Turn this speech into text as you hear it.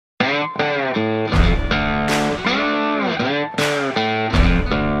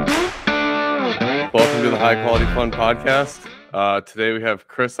High Quality Fun podcast. Today we have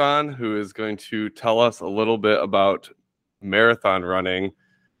Chris on, who is going to tell us a little bit about marathon running.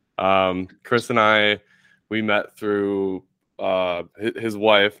 Chris and I, we met through his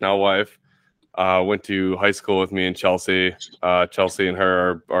wife, went to high school with me and Chelsea. Chelsea and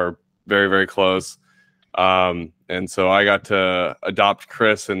her are very, very close. And so I got to adopt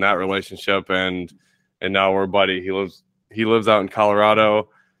Chris in that relationship, and now we're buddy. He lives out in Colorado.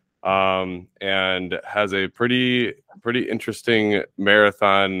 And has a pretty interesting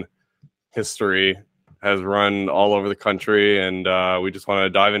marathon history, has run all over the country. And we just want to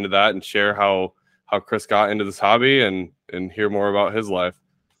dive into that and share how Chris got into this hobby and hear more about his life.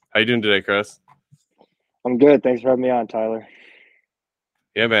 How you doing today, Chris? I'm good. Thanks for having me on, Tyler.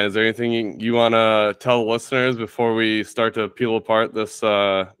 Yeah, man. Is there anything you want to tell the listeners before we start to peel apart this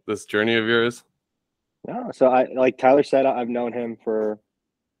journey of yours? No, so like Tyler said, I've known him for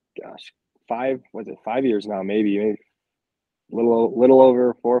 5 years now, maybe a little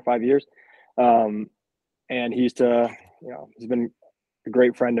over 4 or 5 years. And he's been a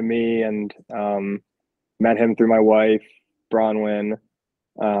great friend to me, and met him through my wife, Bronwyn.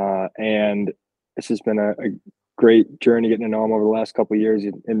 And it's just been a great journey getting to know him over the last couple of years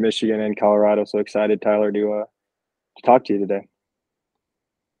in Michigan and Colorado. So excited, Tyler, to talk to you today.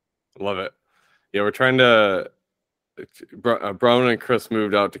 Love it. Yeah, we're trying to. Brown and Chris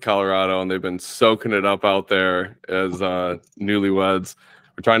moved out to Colorado, and they've been soaking it up out there as newlyweds.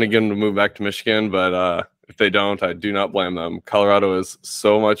 We're trying to get them to move back to Michigan, but if they don't, I do not blame them. Colorado is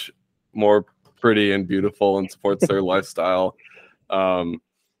so much more pretty and beautiful and supports their lifestyle.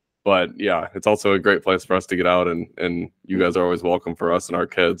 But yeah, it's also a great place for us to get out, and you guys are always welcome for us and our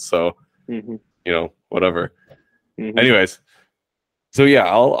kids. So, whatever. Mm-hmm. Anyways, so yeah,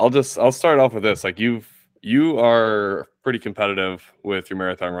 I'll start off with this. Like you are pretty competitive with your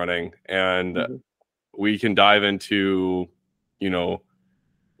marathon running, and we can dive into,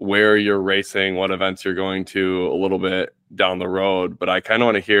 where you're racing, what events you're going to a little bit down the road. But I kind of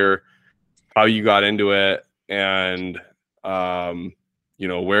want to hear how you got into it and,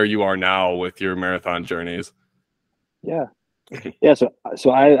 where you are now with your marathon journeys. Yeah. Yeah.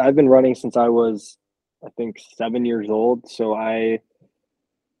 So I've been running since I was, I think, 7 years old. So I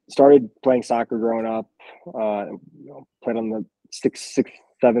started playing soccer growing up, played on the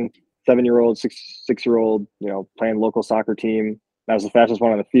 7-year-old, 6-year-old, playing local soccer team. I was the fastest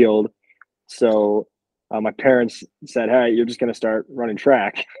one on the field. So my parents said, "Hey, you're just going to start running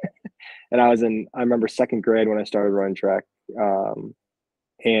track." And I remember second grade when I started running track.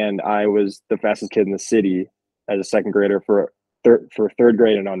 And I was the fastest kid in the city as a second grader for third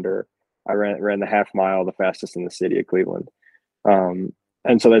grade and under. I ran the half mile, the fastest in the city of Cleveland.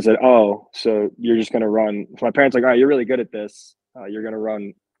 And so they said, "Oh, so you're just going to run." So my parents were like, "All right, you're really good at this. You're going to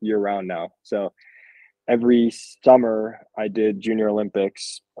run year round now." So every summer I did Junior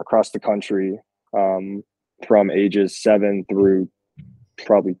Olympics across the country, from ages 7 through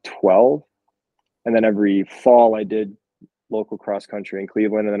probably 12. And then every fall I did local cross country in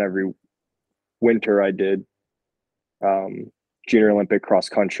Cleveland. And then every winter I did Junior Olympic cross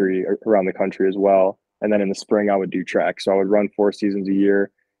country around the country as well. And then in the spring I would do track. So I would run 4 seasons a year,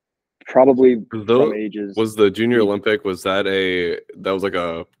 probably from ages. Was the Junior Olympic, was that was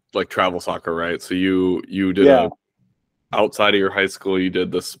like travel soccer, right? So you did outside of your high school, you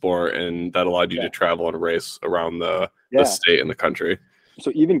did the sport, and that allowed you to travel and race around the state and the country.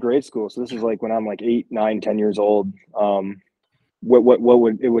 So even grade school. So this is like when I'm like 8, 9, 10 years old. What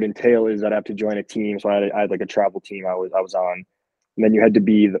would entail is I'd have to join a team. So I had like a travel team I was on, and then you had to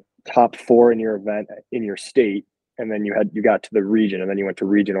be the top 4 in your event in your state, and then you got to the region, and then you went to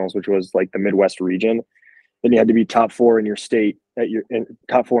regionals, which was like the Midwest region. Then you had to be top 4 in your state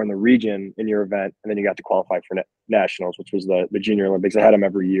top 4 in the region in your event, and then you got to qualify for nationals, which was the Junior Olympics. I had them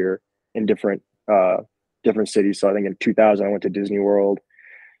every year in different cities. So I think in 2000 I went to Disney World.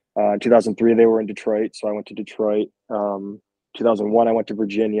 In 2003 they were in Detroit, so I went to Detroit. 2001 I went to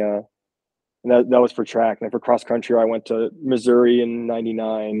Virginia, and that was for track. And then for cross country I went to Missouri in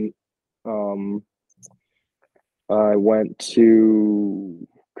 99. I went to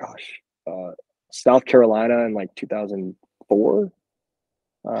South Carolina in like 2004.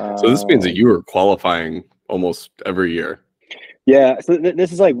 So this means that you were qualifying almost every year. Yeah. So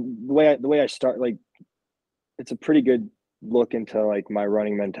this is like the way I start. Like, it's a pretty good look into like my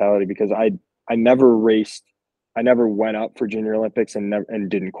running mentality, because I never raced. I never went up for Junior Olympics and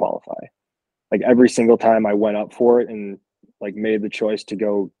didn't qualify. Like every single time I went up for it and like made the choice to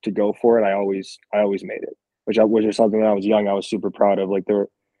go for it, I always made it, which was something when I was young I was super proud of. Like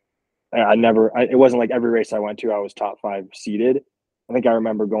it wasn't like every race I went to I was top 5 seeded. I think I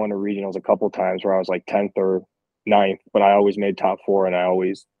remember going to regionals a couple times where I was like 10th or 9th, but I always made top 4 and I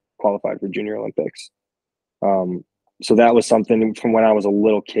always qualified for Junior Olympics. So that was something from when I was a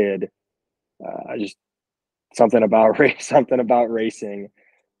little kid. I just something about racing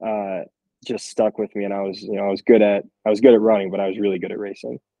just stuck with me, and I was I was good at running, but I was really good at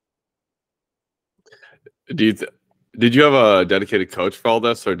racing. Did you have a dedicated coach for all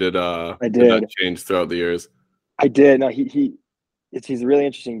this, or did did that change throughout the years? I did. No, he's a really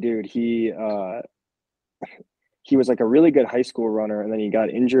interesting dude. He was like a really good high school runner, and then he got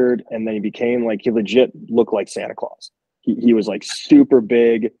injured, and then he became like, he legit looked like Santa Claus. He was like super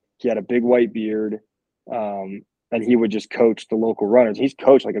big. He had a big white beard, and he would just coach the local runners. He's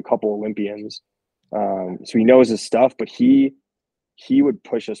coached like a couple Olympians, so he knows his stuff. But he would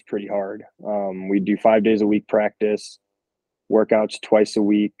push us pretty hard. We'd do 5 days a week practice, workouts twice a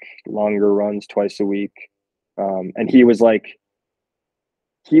week, longer runs twice a week, and he was like,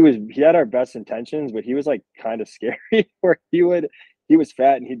 he had our best intentions, but he was like kind of scary. Where he was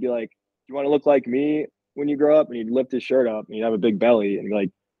fat and he'd be like, "You want to look like me when you grow up?" And he'd lift his shirt up and he'd have a big belly and be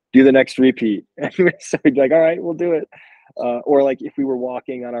like, "Do the next repeat." And so he'd be like, "All right, we'll do it." Or like if we were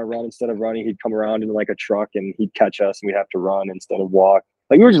walking on our run instead of running, he'd come around in like a truck and he'd catch us and we'd have to run instead of walk.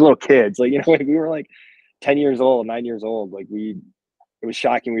 Like we were just little kids. Like, like we were like 10 years old, 9 years old. Like it was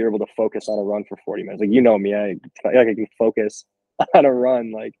shocking we were able to focus on a run for 40 minutes. Like, me, I can focus on a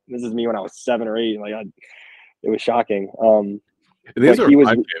run. Like this is me when I was 7 or 8. Like it was shocking. These are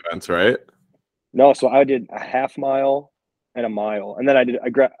 5K events, right? No, so I did a half mile and a mile, and then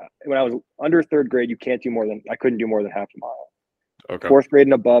when I was under 3rd grade, I couldn't do more than half a mile. Okay. 4th grade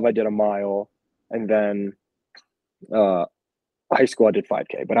and above, I did a mile, and then high school I did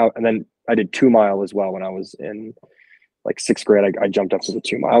 5K, and then I did 2 mile as well when I was in like 6th grade. I jumped up to the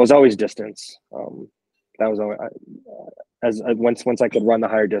 2 mile. I was always distance. That was always once I could run the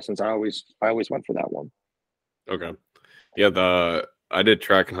higher distance, I always went for that one. Okay. Yeah, I did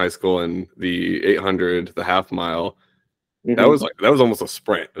track in high school, and the 800, the half mile, that was almost a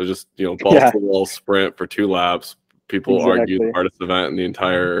sprint. It was just, balls to the wall sprint for 2 laps. People argue the hardest event in the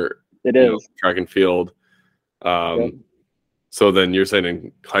entire track and field. So then you're saying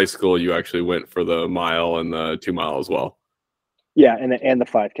in high school you actually went for the mile and the 2 mile as well? Yeah, and the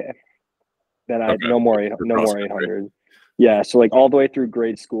 5K. Then I no more 800. Yeah, so like all the way through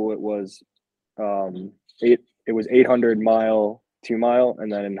grade school, it was 800 mile, 2 mile,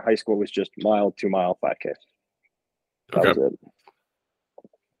 and then in high school it was just mile, 2 mile, 5K. That was it.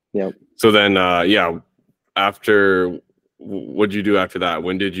 Yeah. So then, after, what'd you do after that?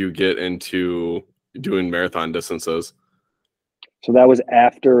 When did you get into doing marathon distances? So that was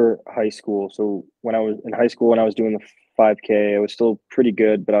after high school. So when I was in high school, when I was doing the 5K, I was still pretty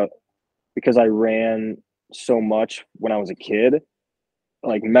good, but because I ran so much when I was a kid,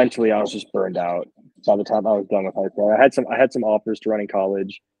 like mentally I was just burned out by the time I was done with high school. I had some offers to run in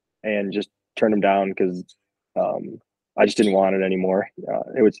college and just turned them down because I just didn't want it anymore.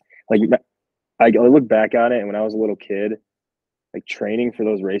 It was like, I look back on it, and when I was a little kid, like training for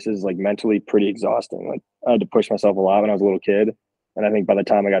those races, like mentally pretty exhausting. Like I had to push myself a lot when I was a little kid. And I think by the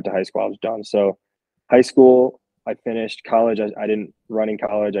time I got to high school, I was done. So high school, I finished. College, I didn't run in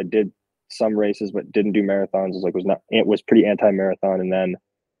college. I did some races, but didn't do marathons. It was pretty anti-marathon. And then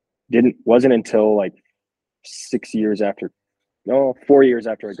wasn't until like 4 years after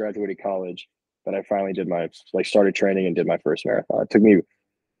I graduated college that I finally started training and did my first marathon. It took me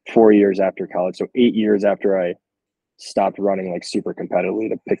 4 years after college. So 8 years after I stopped running like super competitively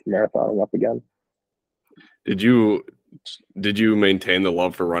to pick the marathon up again. Did you maintain the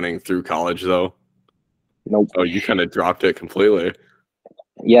love for running through college though? Nope. Oh, you kind of dropped it completely.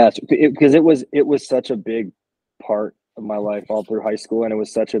 Yes, because it was such a big part of my life all through high school, and it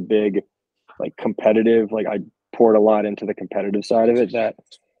was such a big like competitive, like I poured a lot into the competitive side of it, that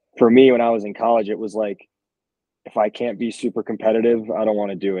for me when I was in college, it was like, if I can't be super competitive, I don't want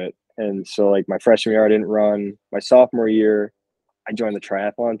to do it. And so like my freshman year I didn't run. My sophomore year I joined the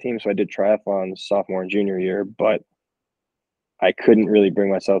triathlon team, so I did triathlon sophomore and junior year, but I couldn't really bring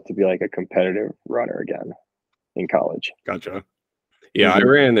myself to be like a competitive runner again in college. Gotcha. Yeah, I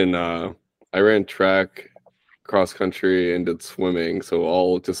ran track, cross country, and did swimming, so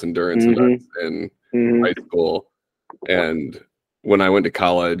all just endurance events in high school. And when I went to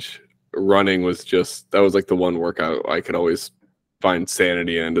college, running was that was like the one workout I could always find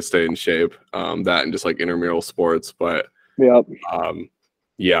sanity in to stay in shape. That and just like intramural sports, but have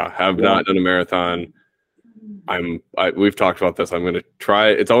not done a marathon. We've talked about this. I'm going to try.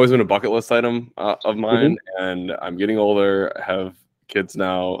 It's always been a bucket list item of mine, and I'm getting older. I have kids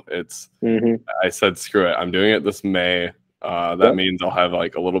now. I said, screw it. I'm doing it this May. That means I'll have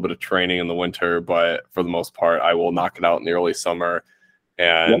like a little bit of training in the winter, but for the most part, I will knock it out in the early summer.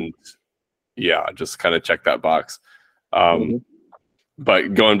 And yeah, just kind of check that box.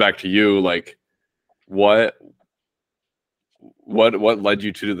 But going back to you, like what led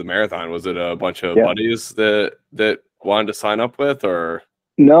you to do the marathon? Was it a bunch of buddies that wanted to sign up with, or?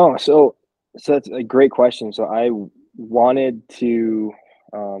 No, so that's a great question. So I wanted to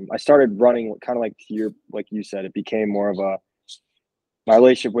I started running kind of like you said, it became more of my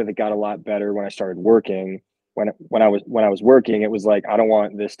relationship with it got a lot better when I started working. When I was working, it was like, I don't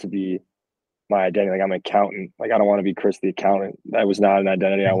want this to be my identity. Like, I'm an accountant. Like, I don't want to be Chris the accountant. That was not an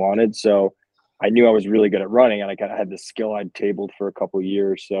identity I wanted. So I knew I was really good at running, and I kind of had this skill I'd tabled for a couple of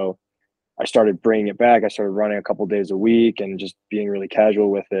years. So I started bringing it back. I started running a couple of days a week and just being really casual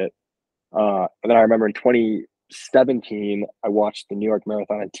with it. And then I remember in 2017, I watched the New York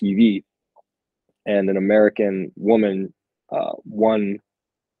Marathon on TV, and an American woman won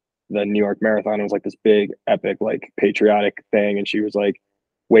the New York Marathon. It was like this big, epic, like patriotic thing, and she was like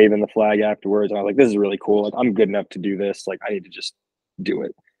waving the flag afterwards. And I was like, "This is really cool. Like, I'm good enough to do this. Like, I need to just do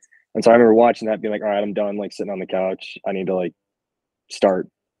it." And so I remember watching that, being like, "All right, I'm done. Like, sitting on the couch. I need to like start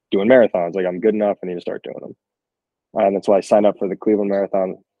doing marathons. Like, I'm good enough. I need to start doing them." And that's why I signed up for the Cleveland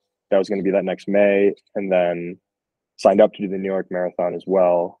Marathon. That was going to be that next May, and then signed up to do the New York Marathon as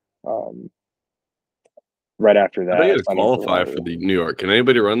well. Right after that, I think to qualify for the New York. Can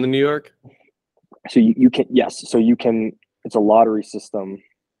anybody run the New York? So you can, yes. So you can. It's a lottery system,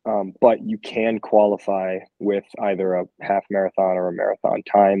 but you can qualify with either a half marathon or a marathon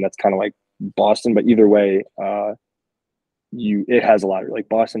time. That's kind of like Boston, but either way, it has a lottery. Like,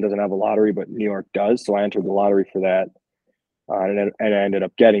 Boston doesn't have a lottery, but New York does. So I entered the lottery for that, and I ended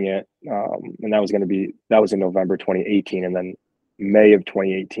up getting it. And that was in November 2018, and then May of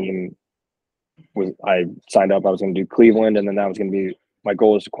 2018 I signed up. I was going to do Cleveland, and then that was going to be my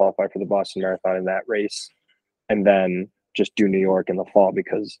goal is to qualify for the Boston Marathon in that race, and then just do New York in the fall,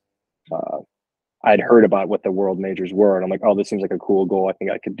 because I'd heard about what the world majors were, and I'm like, oh, this seems like a cool goal. I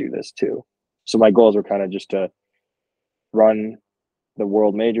think I could do this too. So my goals were kind of just to run the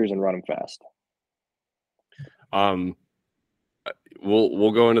world majors and run them fast.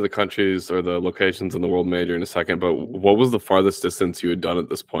 We'll go into the countries or the locations in the world major in a second, but what was the farthest distance you had done at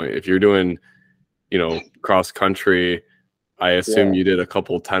this point? If you're doing, cross country, I assume you did a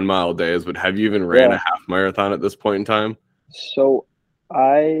couple 10-mile days, but have you even ran a half marathon at this point in time? So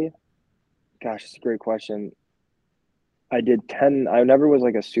gosh, it's a great question. I did 10. I never was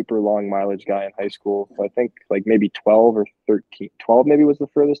like a super long mileage guy in high school. So I think like maybe 12 or 13. 12 maybe was the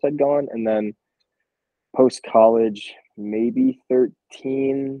furthest I'd gone. And then post college, maybe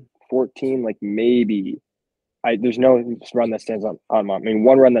 13, 14, like maybe. There's no run that stands on my, I mean,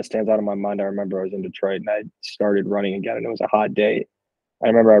 one run that stands out in my mind. I remember I was in Detroit and I started running again, and it was a hot day. I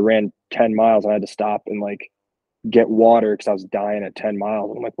remember I ran 10 miles and I had to stop and like get water because I was dying at 10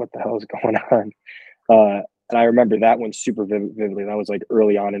 miles. I'm like, what the hell is going on? And I remember that one super vividly. That was like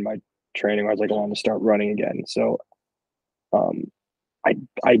early on in my training where I was like, I want to start running again. So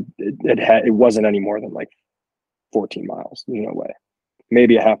it wasn't any more than like 14 miles. No way.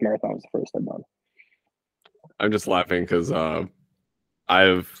 Maybe a half marathon was the first I'd done. I'm just laughing because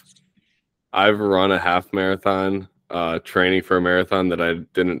I've run a half marathon training for a marathon that I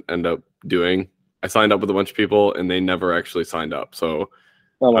didn't end up doing. I signed up with a bunch of people and they never actually signed up. So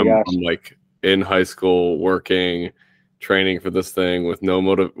I'm like in high school working, training for this thing with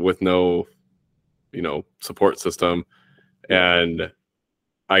no support system. And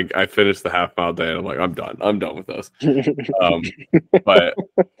I finished the half mile day and I'm like, I'm done with this. But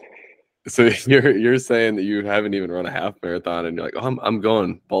so you're saying that you haven't even run a half marathon and you're like, oh, I'm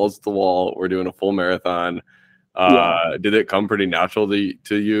going balls to the wall. We're doing a full marathon. Did it come pretty natural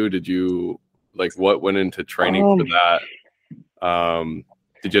to you? Did you like what went into training for that?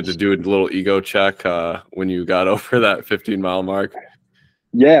 Did you have to do a little ego check when you got over that 15-mile mark?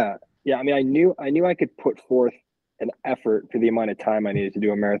 Yeah. I mean, I knew I could put forth an effort for the amount of time I needed to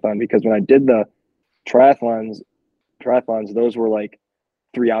do a marathon, because when I did the triathlons, those were like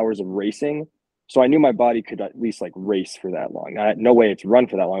 3 hours of racing. So I knew my body could at least like race for that long. I had no way it's run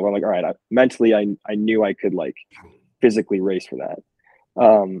for that long. But I'm like, all right, mentally, I knew I could like physically race for that.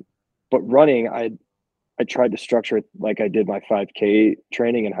 But running, I tried to structure it like I did my 5K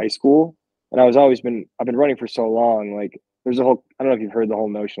training in high school. And I've been running for so long. Like, there's a whole, I don't know if you've heard the whole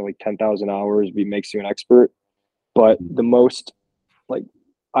notion of like 10,000 hours makes you an expert. But the most, like,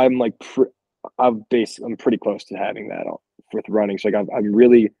 I'm pretty close to having that with running. So like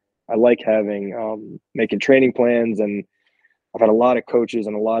I like having making training plans, and I've had a lot of coaches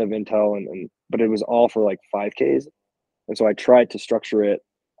and a lot of intel, but it was all for like 5Ks. And so I tried to structure it,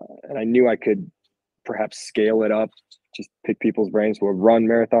 and I knew I could perhaps scale it up, just pick people's brains who have run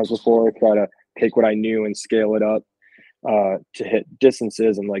marathons before, try to take what I knew and scale it up to hit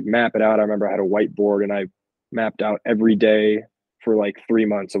distances and like map it out. I remember I had a whiteboard and I mapped out every day for like 3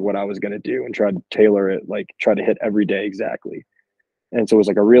 months of what I was going to do and tried to tailor it, like try to hit every day exactly. And so it was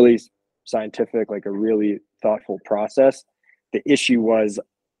like a really scientific, like a really thoughtful process. The issue was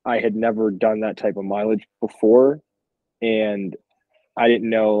I had never done that type of mileage before, and I didn't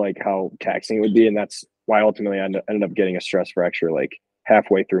know like how taxing it would be. And that's why ultimately I ended up getting a stress fracture like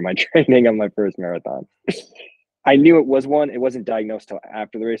halfway through my training on my first marathon. I knew it was one. It wasn't diagnosed till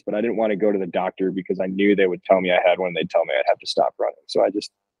after the race, but I didn't want to go to the doctor because I knew they would tell me I had one. They'd tell me I'd have to stop running. So I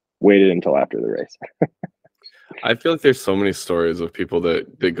just waited until after the race. I feel like there's so many stories of people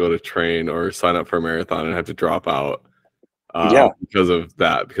that go to train or sign up for a marathon and have to drop out because of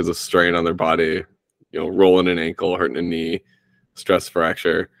that, because of strain on their body, rolling an ankle, hurting a knee, stress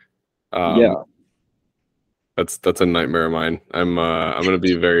fracture. That's a nightmare of mine. I'm going to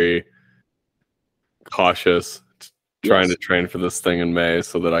be very cautious trying to train for this thing in May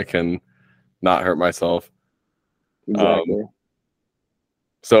so that I can not hurt myself. Exactly.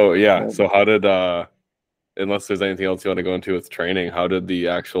 So how did unless there's anything else you want to go into with training, how did the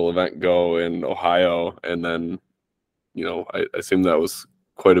actual event go in Ohio? And then, I assume that was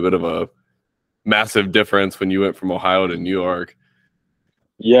quite a bit of a massive difference when you went from Ohio to New York.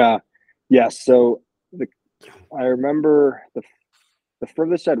 Yeah. So I remember the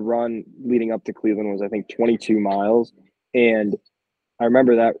furthest I'd run leading up to Cleveland was I think 22 miles, and I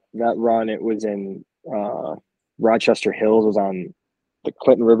remember that run. It was in Rochester Hills. It was on the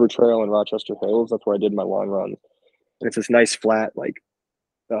Clinton River Trail in Rochester Hills. That's where I did my long runs. And it's this nice flat, like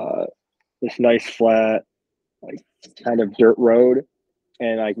kind of dirt road.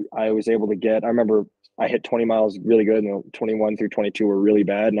 And I was able to I remember I hit 20 miles really good, and 21 through 22 were really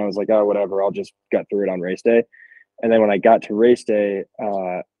bad. And I was like, oh, whatever, I'll just get through it on race day. And then when I got to race day,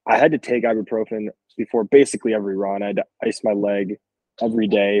 I had to take ibuprofen before basically every run. I had to ice my leg every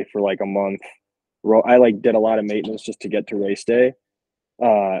day for like a month. I like did a lot of maintenance just to get to race day.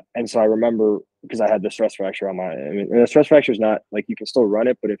 And so I remember, because I had the stress fracture on and the stress fracture is not like, you can still run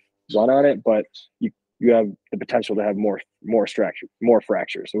it, but run on it, but you have the potential to have more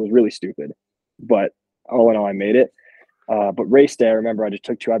fractures. So it was really stupid, but all in all, I made it. But race day, I remember I just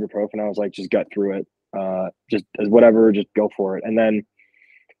took 2 ibuprofen. I was like, just gut through it. Just as whatever, just go for it. And then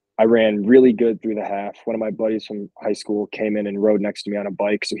I ran really good through the half. One of my buddies from high school came in and rode next to me on a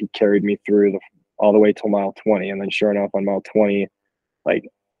bike. So he carried me through all the way till mile 20. And then sure enough, on mile 20, like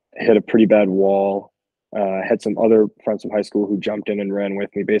hit a pretty bad wall. Had some other friends from high school who jumped in and ran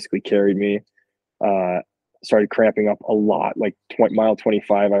with me, basically carried me. Started cramping up a lot. Like mile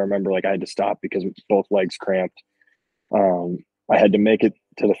 25, I remember like I had to stop because both legs cramped. I had to make it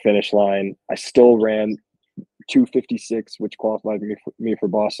to the finish line. I still ran 2:56, which qualified me for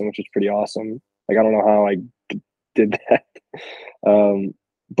Boston, which is pretty awesome. Like, I don't know how I did that.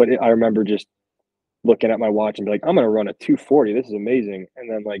 But I remember just looking at my watch and be like, I'm going to run a 2:40. This is amazing. And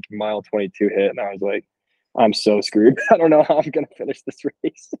then like mile 22 hit, and I was like, I'm so screwed. I don't know how I'm going to finish this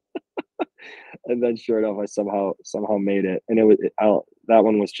race. And then sure enough, I somehow made it. And that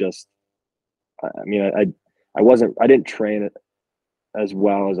one was just, I mean, I didn't train it as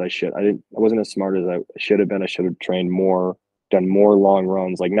well as I should. I wasn't as smart as I should have been. I should have trained more, done more long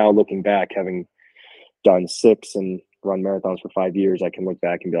runs. Like now looking back, having done 6 and run marathons for 5 years, I can look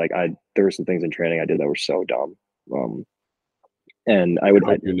back and be like, there were some things in training I did that were so dumb. And I would,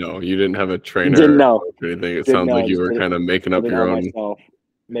 you didn't have a trainer didn't know or anything. It sounds like you were kind of making up your own. Myself.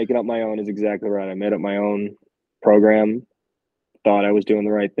 Making up my own is exactly right. I made up my own program, thought I was doing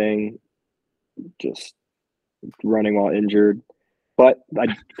the right thing, just running while injured. But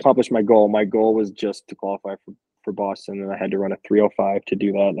I accomplished my goal. My goal was just to qualify for Boston, and I had to run a 3:05 to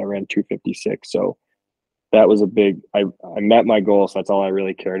do that, and I ran 2:56. So that was I met my goal, so that's all I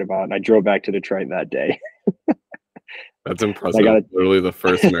really cared about. And I drove back to Detroit that day. That's impressive. Literally the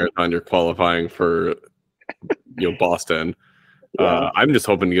first marathon you're qualifying for, Boston. Yeah. I'm just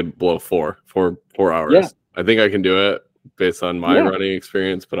hoping to get below 4 hours. Yeah. I think I can do it based on my running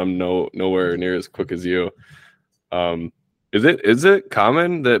experience, but I'm nowhere near as quick as you. Is it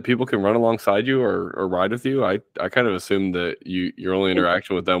common that people can run alongside you or ride with you? I kind of assumed that your only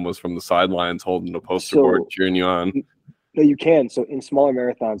interaction with them was from the sidelines holding a poster board cheering you on. No, you can. So in smaller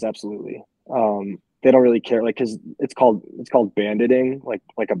marathons, absolutely. They don't really care, like, because it's called banditing,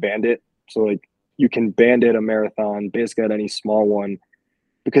 like a bandit. So like you can bandit a marathon basically at any small one.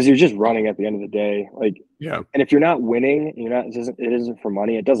 because you're just running at the end of the day. Like, Yeah. and if you're not winning, it isn't for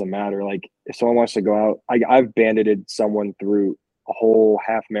money. It doesn't matter. Like if someone wants to go out, I've bandited someone through a whole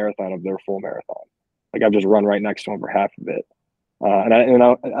half marathon of their full marathon. Like I've just run right next to them for half of it.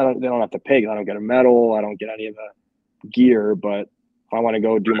 They don't have to pay. I don't get a medal. I don't get any of the gear. But if I want to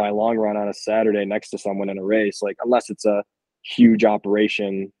go do my long run on a Saturday next to someone in a race, like unless it's a huge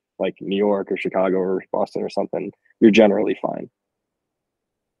operation like New York or Chicago or Boston or something, you're generally fine.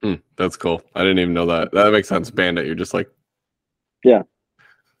 That's cool. I didn't even know that. That makes sense. Bandit, you're just like, yeah,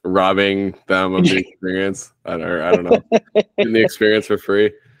 robbing them of the experience. I don't know. Getting the experience for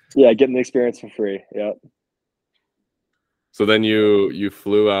free. Yeah, getting the experience for free. Yeah. So then you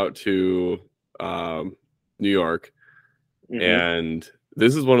flew out to New York, and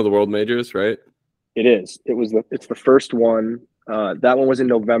this is one of the world majors, right? It is. It's the first one. That one was in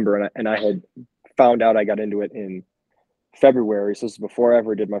November, and I had found out I got into it in February. So this is before I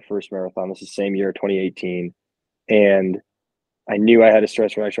ever did my first marathon. This is the same year, 2018, and I knew I had a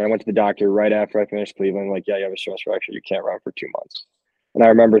stress fracture. I went to the doctor right after I finished Cleveland. Like, yeah, you have a stress fracture. You can't run for 2 months. And I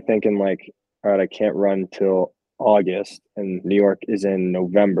remember thinking, like, all right, I can't run till August, and New York is in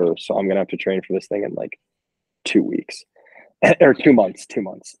November, so I'm gonna have to train for this thing in like 2 weeks or 2 months,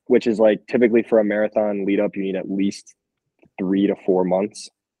 which is like typically for a marathon lead up, you need at least 3 to 4 months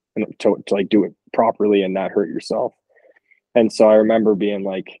to like do it properly and not hurt yourself. And so I remember being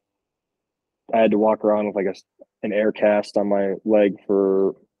like, I had to walk around with like an air cast on my leg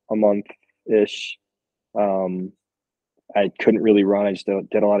for a month ish. I couldn't really run. I just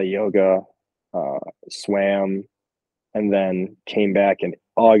did a lot of yoga, swam, and then came back in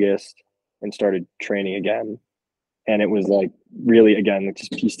August and started training again. And it was like really, again,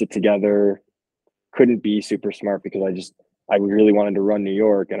 just pieced it together. Couldn't be super smart because I really wanted to run New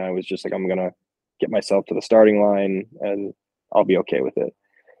York, and I was just like, I'm gonna get myself to the starting line and I'll be okay with it.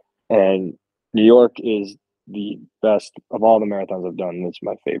 And New York is the best of all the marathons I've done. It's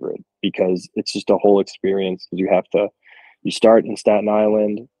my favorite because it's just a whole experience. Because you start in Staten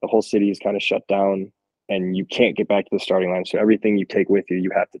Island, the whole city is kind of shut down, and you can't get back to the starting line. So everything you take with you,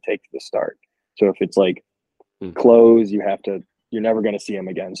 you have to take to the start. So if it's like clothes, you're never going to see them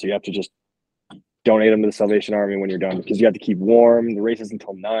again. So you have to just donate them to the Salvation Army when you're done, because you have to keep warm. The race is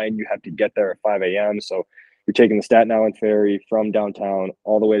until 9. You have to get there at 5 a.m. So you're taking the Staten Island ferry from downtown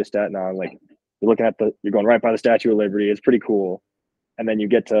all the way to Staten Island. Like you're going right by the Statue of Liberty. It's pretty cool. And then you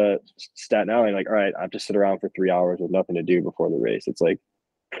get to Staten Island, like, all right, I have to sit around for 3 hours with nothing to do before the race. It's like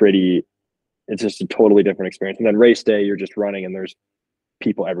it's just a totally different experience. And then race day, you're just running and there's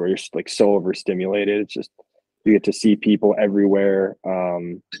people everywhere. You're just like so overstimulated. It's just, you get to see people everywhere,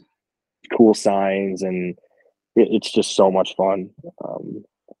 cool signs, and it's just so much fun.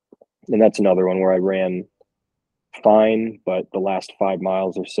 And that's another one where I ran fine, but the last 5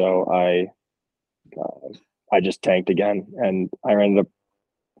 miles or so, I just tanked again, and I ended up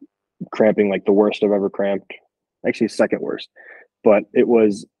cramping like the worst I've ever cramped. Actually, second worst, but it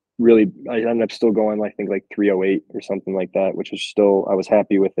was really. I ended up still going, I think, like 3:08 or something like that, which was still, I was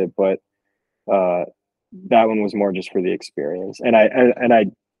happy with it, but that one was more just for the experience. And I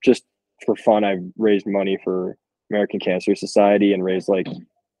just for fun, I raised money for American Cancer Society and raised like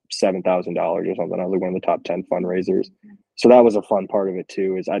 $7,000 or something. I was like one of the top 10 fundraisers. So that was a fun part of it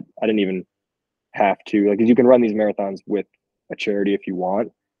too. Is I didn't even have to, like, 'cause you can run these marathons with a charity if you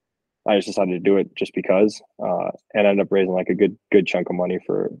want. I just decided to do it just because, and ended up raising like a good chunk of money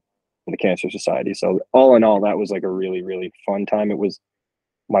for the Cancer Society. So all in all, that was like a really, really fun time. It was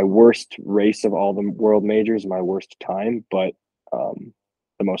my worst race of all the world majors, my worst time, but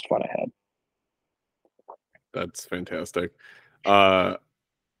the most fun I had. That's fantastic.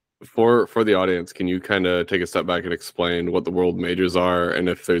 For the audience, can you kind of take a step back and explain what the world majors are and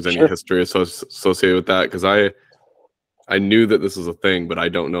if there's any history associated with that? Because I knew that this was a thing, but I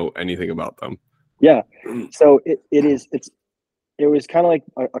don't know anything about them. Yeah. So it was kind of like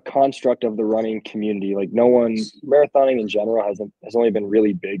a construct of the running community. Like marathoning in general has only been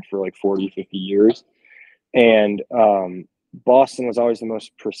really big for like 40, 50 years. And Boston was always the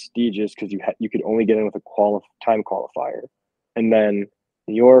most prestigious because you could only get in with a time qualifier. And then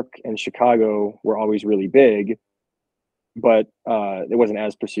New York and Chicago were always really big, but it wasn't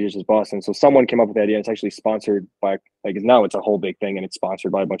as prestigious as Boston. So someone came up with the idea. It's actually sponsored by, like, now it's a whole big thing, and it's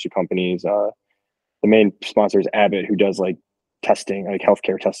sponsored by a bunch of companies. The main sponsor is Abbott, who does like testing, like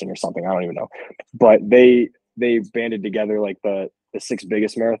healthcare testing or something. I don't even know. But they banded together like the 6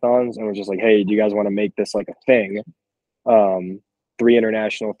 biggest marathons and was just like, hey, do you guys want to make this like a thing? 3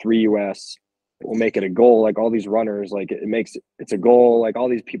 international, 3 US. We'll make it a goal. Like all these runners, like it's a goal. Like all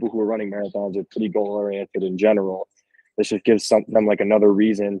these people who are running marathons are pretty goal oriented in general. This just gives them like another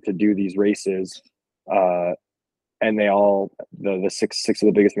reason to do these races. And they all the six of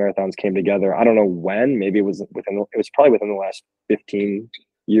the biggest marathons came together. I don't know when. Maybe it was probably within the last 15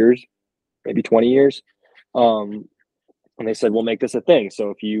 years, maybe 20 years. And they said we'll make this a thing. So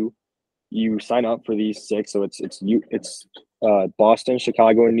if you sign up for these six, so it's Boston,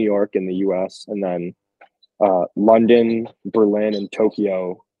 Chicago, and New York in the U.S., and then London, Berlin, and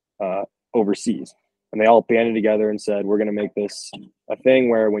Tokyo overseas. And they all banded together and said, we're going to make this a thing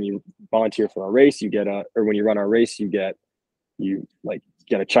where when you volunteer for a race, or when you run our race, you get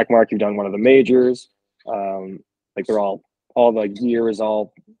a check mark. You've done one of the majors. Like all the gear is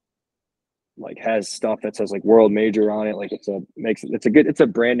all like has stuff that says like world major on it. Like it's a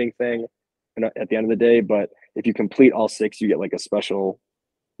branding thing at the end of the day. But if you complete all six, you get like a special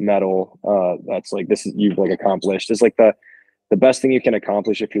medal. That's like, this is, you've like accomplished. It's like the best thing you can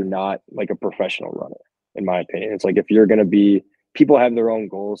accomplish if you're not like a professional runner, in my opinion. It's like, if you're going to be, people have their own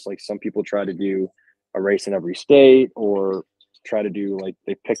goals. Like some people try to do a race in every state, or try to do like,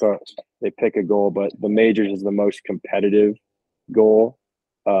 they pick a goal, but the majors is the most competitive goal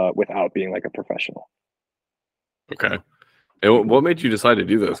without being like a professional. Okay. And what made you decide to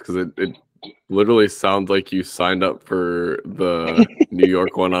do this? Because it literally sounds like you signed up for the New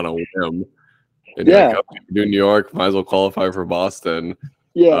York one on a whim. And yeah, like, oh, do New York, might as well qualify for Boston.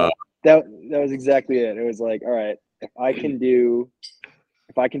 Yeah, that was exactly it. It was like, all right, if I can do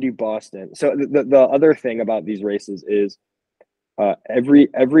Boston. So the other thing about these races is every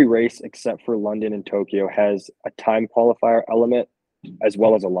race except for London and Tokyo has a time qualifier element as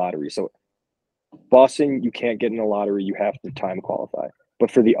well as a lottery. So Boston, you can't get in a lottery, you have to time qualify. But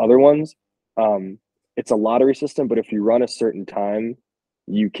for the other ones, it's a lottery system, but if you run a certain time,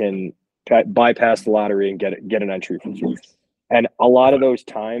 you can bypass the lottery and get an entry for free. And a lot of those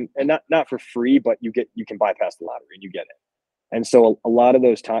time, and not for free, but you can bypass the lottery and you get it. And so a lot of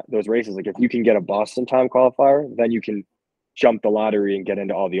those races, like if you can get a Boston time qualifier, then you can jump the lottery and get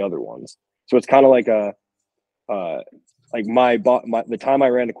into all the other ones. So it's kind of like the time I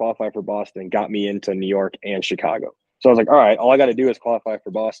ran to qualify for Boston got me into New York and Chicago. So I was like, all right, all I got to do is qualify for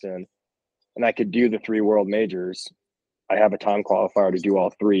Boston, and I could do the 3 world majors. I have a time qualifier to do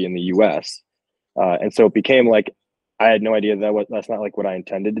all 3 in the U.S. And so it became like, I had no idea that's not like what I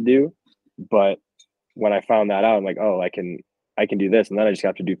intended to do. But when I found that out, I'm like, oh, I can do this, and then I just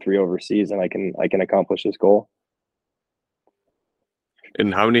have to do 3 overseas, and I can accomplish this goal.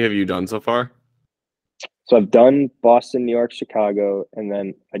 And how many have you done so far? So I've done Boston, New York, Chicago, and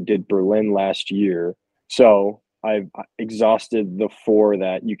then I did Berlin last year. So I've exhausted the 4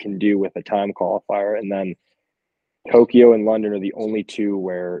 that you can do with a time qualifier, and then Tokyo and London are the only 2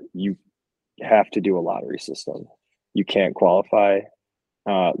 where you have to do a lottery system. You can't qualify.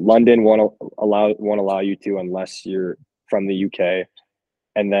 London won't allow you to unless you're from the UK,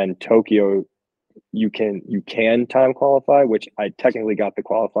 and then Tokyo you can time qualify, which I technically got the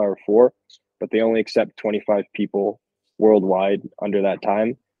qualifier for, but they only accept 25 people worldwide under that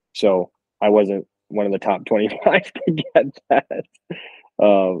time. So I wasn't one of the top 25 to get that.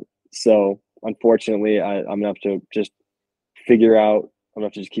 So unfortunately, I'm gonna have to just figure out. I'm gonna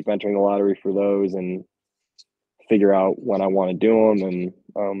have to just keep entering the lottery for those and figure out when I want to do them.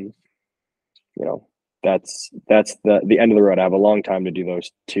 And that's the end of the road. I have a long time to do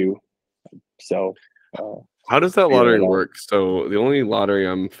those 2. So how does that lottery work? So the only lottery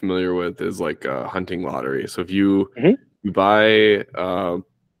I'm familiar with is like a hunting lottery. So if you buy a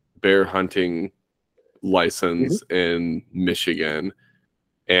bear hunting license in Michigan,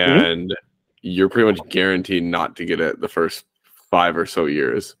 and you're pretty much guaranteed not to get it the first 5 or so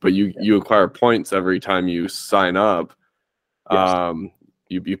years, but you acquire points every time you sign up. Yes.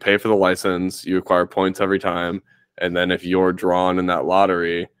 You pay for the license, you acquire points every time, and then if you're drawn in that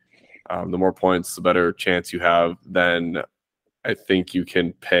lottery, the more points, the better chance you have. Then I think you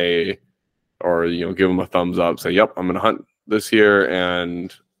can pay, or give them a thumbs up, say, "Yep, I'm going to hunt this year,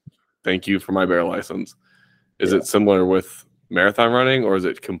 and thank you for my bear license." Is it similar with marathon running, or is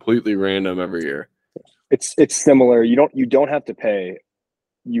it completely random every year? It's similar. You don't have to pay.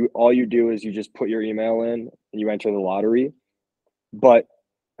 All you do is you just put your email in and you enter the lottery. But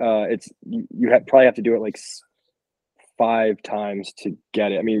you probably have to do it like 5 times to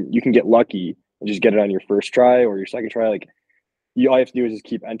get it. I mean, you can get lucky and just get it on your first try or your second try. Like all you have to do is just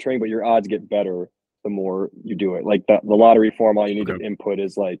keep entering, but your odds get better the more you do it. Like the lottery form, all you need to input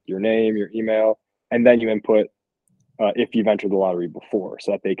is like your name, your email, and then you input if you've entered the lottery before,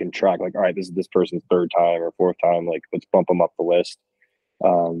 so that they can track like, all right, this is this person's 3rd time or 4th time. Like, let's bump them up the list.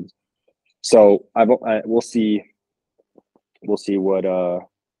 So we'll see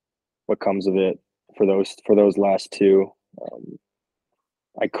what comes of it. for those last two.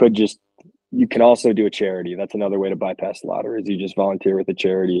 I could just you can also do a charity. That's another way to bypass the lottery is you just volunteer with a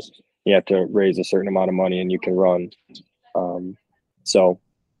charity. You have to raise a certain amount of money and you can run. So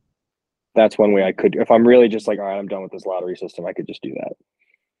that's one way I could, if I'm really just like, all right, I'm done with this lottery system, I could just do that.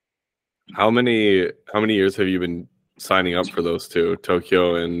 How many years have you been signing up for those two,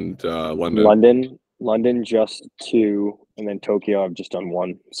 Tokyo and London? London just two, and then Tokyo I've just done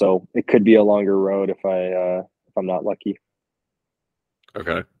one. So it could be a longer road if I'm not lucky.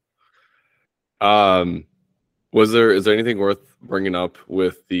 Okay. Is there anything worth bringing up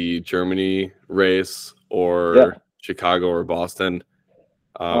with the Germany race or Chicago or Boston?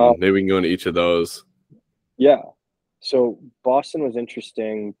 Maybe we can go into each of those. Yeah. So Boston was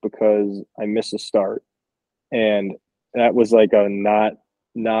interesting because I missed a start, and that was like a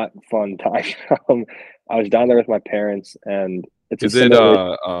not fun time. I was down there with my parents, and is it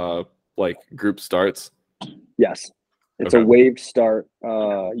like group starts? Yes, it's a wave start.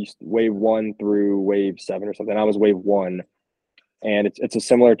 Wave 1 through wave 7 or something. I was wave 1, and it's a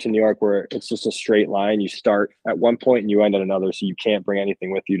similar to New York where it's just a straight line. You start at one point and you end at another, so you can't bring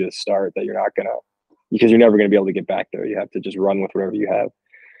anything with you to start that you're not gonna, because you're never gonna be able to get back there. You have to just run with whatever you have.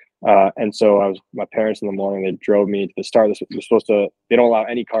 And so my parents in the morning, they drove me to the start. You're supposed to, they don't allow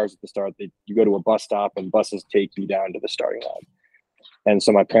any cars at the start. You go to a bus stop and buses take you down to the starting line. And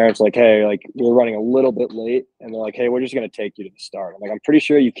so my parents were like, hey, like we're running a little bit late. And they're like, hey, we're just going to take you to the start. I'm like, I'm pretty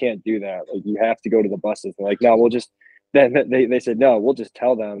sure you can't do that. Like you have to go to the buses. They're like, no, then they said, no, we'll just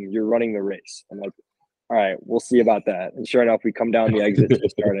tell them you're running the race. I'm like, all right, we'll see about that. And sure enough, we come down the exit to the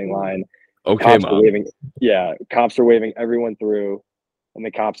starting line. Okay, cops are waving. Yeah. Cops are waving everyone through. And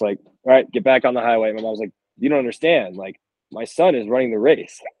the cop's like, all right, get back on the highway. My mom's like, you don't understand. Like, my son is running the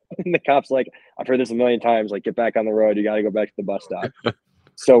race. And the cop's like, I've heard this a million times. Like, get back on the road. You got to go back to the bus stop.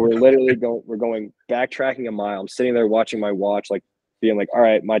 So we're literally going backtracking a mile. I'm sitting there watching my watch, like being like, all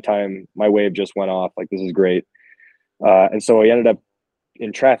right, my time, my wave just went off. Like, this is great. And so we ended up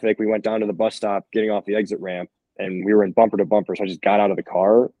in traffic. We went down to the bus stop, getting off the exit ramp, and we were in bumper to bumper. So I just got out of the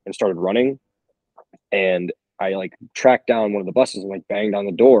car and started running. And I like tracked down one of the buses and like banged on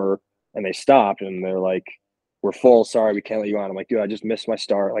the door, and they stopped and they're like, we're full. Sorry, we can't let you on. I'm like, dude, I just missed my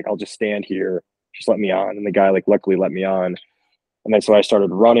start. Like, I'll just stand here. Just let me on. And the guy like luckily let me on. And then so I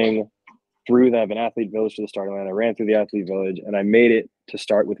started running through the athlete village to the starting line. I ran through the athlete village and I made it to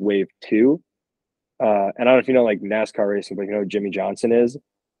start with wave 2. And I don't know if you know like NASCAR racing, but you know who Jimmy Johnson is.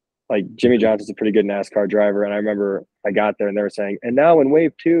 Like Jimmy Johnson's a pretty good NASCAR driver. And I remember I got there and they were saying, and now in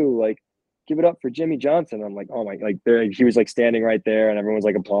wave 2, like, give it up for Jimmy Johnson. I'm like, oh my, like he was like standing right there and everyone's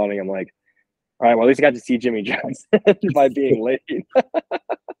like applauding. I'm like, all right, well, at least I got to see Jimmy Johnson by being late.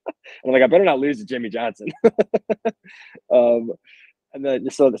 I'm like, I better not lose to Jimmy Johnson. And then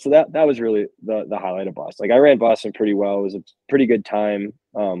so that was really the highlight of Boston. Like I ran Boston pretty well. It was a pretty good time.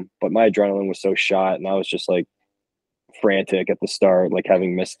 But my adrenaline was so shot and I was just like frantic at the start, like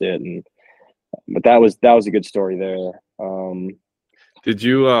having missed it. But that was a good story there.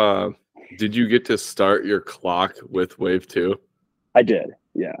 Did you get to start your clock with wave 2? I did,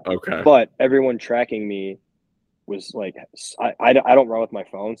 yeah. Okay. But everyone tracking me was like, I don't run with my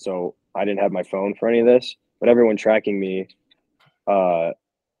phone, so I didn't have my phone for any of this. But everyone tracking me,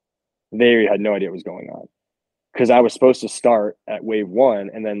 they had no idea what was going on. Because I was supposed to start at wave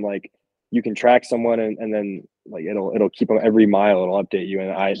 1, and then like you can track someone, and then like it'll keep them every mile. It'll update you,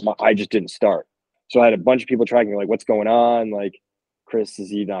 and I just didn't start. So I had a bunch of people tracking me, like, what's going on? Like, Chris, is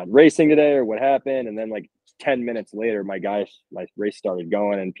he not racing today, or what happened? And then like 10 minutes later, my race started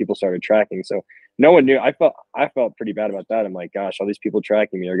going, and people started tracking. So no one knew. I felt pretty bad about that. I'm like, gosh, all these people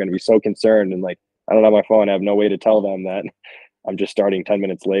tracking me are going to be so concerned, and like I don't have my phone. I have no way to tell them that I'm just starting 10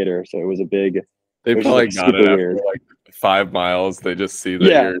 minutes later. So it was a big. They probably got it after like 5 miles. They just see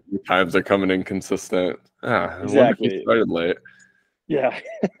that your times are coming in consistent. Exactly. I wonder if you started late. Yeah.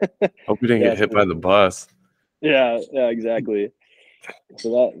 Hope you didn't get hit by the bus. Yeah, exactly.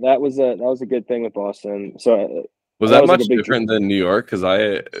 So that was a good thing with Boston. So was that much different than New York?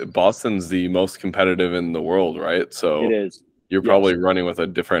 Because Boston's the most competitive in the world, right? So it is. You're probably running with a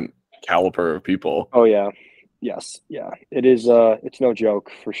different caliber of people. Oh yeah, yes, yeah. It is. It's no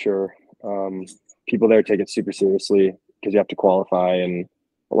joke for sure. People there take it super seriously because you have to qualify, and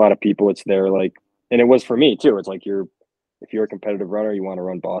a lot of people, it's there like, and it was for me too. It's like if you're a competitive runner, you want to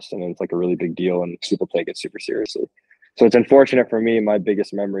run Boston, and it's like a really big deal, and people take it super seriously. So it's unfortunate for me. My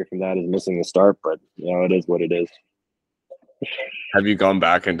biggest memory from that is missing the start, but it is what it is. Have you gone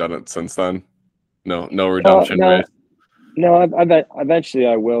back and done it since then? No redemption race. No, I bet eventually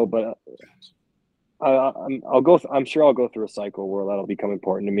I will, but I'll go. I'm sure I'll go through a cycle where that'll become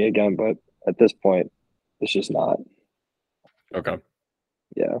important to me again. But at this point, it's just not. Okay.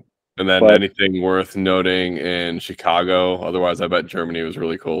 Yeah. And then But anything worth noting in Chicago? Otherwise, I bet Germany was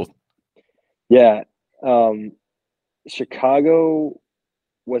really cool. yeah, Chicago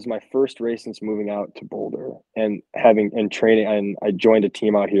was my first race since moving out to Boulder and training. And I joined a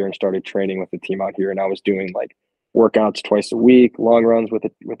team out here and started training with the team out here. And I was doing like workouts twice a week, long runs with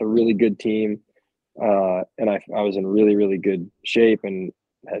a really good team. And I was in really, really good shape and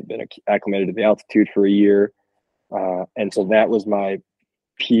had been acclimated to the altitude for a year. And so that was my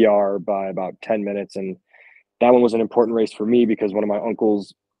PR by about 10 minutes. And that one was an important race for me because one of my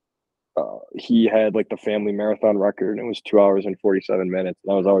uncles, he had like the family marathon record, and it was 2 hours and 47 minutes.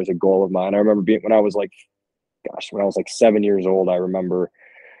 That was always a goal of mine. I remember when I was like 7 years old, I remember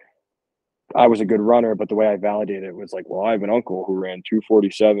I was a good runner, but the way I validated it was like, well, I have an uncle who ran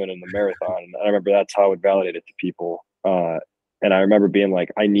 2:47 in the marathon. And I remember that's how I would validate it to people. And I remember being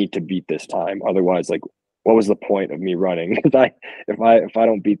like, I need to beat this time. Otherwise, like, what was the point of me running? If I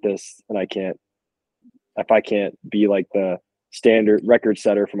don't beat this and if I can't be like the standard record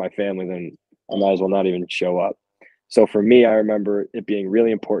setter for my family, then I might as well not even show up. So for me, I remember it being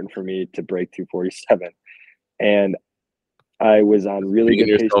really important for me to break 2:47. And I was on really Beating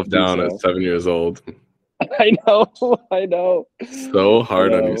good pace yourself to do down at so. 7 years old. I know, I know. So I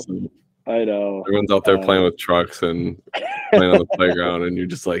hard on know, yourself. I know. Everyone's out there playing with trucks and playing on the playground, and you're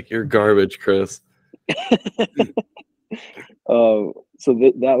just like, you're garbage, Chris. So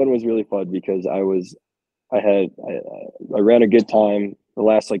that one was really fun because I ran a good time. The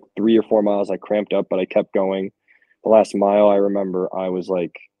last like 3 or 4 miles, I cramped up, but I kept going. The last mile, I remember I was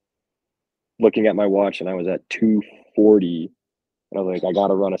like looking at my watch and I was at 2:40. And I was like, I got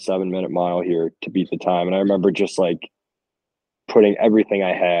to run a 7-minute mile here to beat the time. And I remember just like putting everything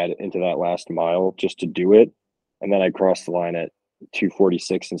I had into that last mile just to do it. And then I crossed the line at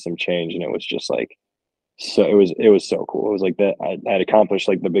 2:46 and some change. And it was just like, so it was so cool. It was like that I had accomplished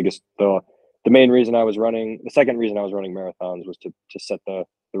like the main reason I was running. The second reason I was running marathons was to set the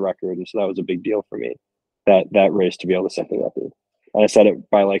record. And so that was a big deal for me, that race, to be able to set the record. And I set it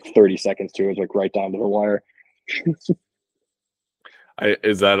by like 30 seconds too. It was like right down to the wire.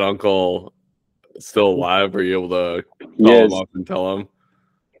 Is that uncle still alive? Are you able to He call him is. up and tell him?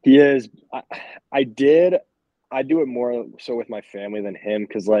 He is. I did. I do it more so with my family than him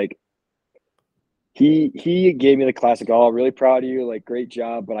because like he gave me the classic, oh, really proud of you, like great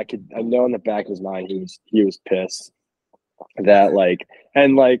job. But I know in the back of his mind he was pissed that like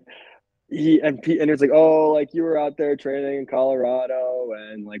and like and it's like, oh, like you were out there training in Colorado,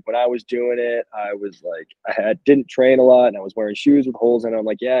 and like when I was doing it, I was like didn't train a lot and I was wearing shoes with holes in it. I'm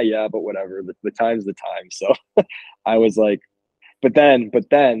like, yeah, but whatever. The time's the time. So I was like, but then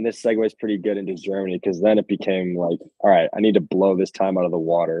this segues pretty good into Germany because then it became like, all right, I need to blow this time out of the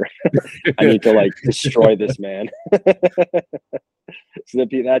water. I need to like destroy this man. So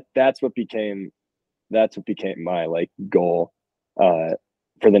that's what became my like goal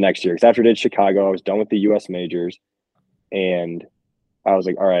for the next year. Because after I did Chicago, I was done with the U.S. majors, and I was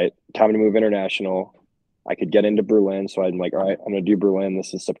like, all right, time to move international. I could get into Berlin, so I'm like, all right, I'm gonna do Berlin.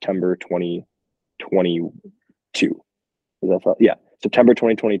 This is September 2022. Yeah, September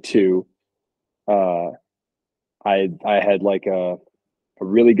 2022. Uh, I had like a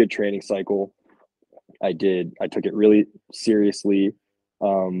really good training cycle. I took it really seriously.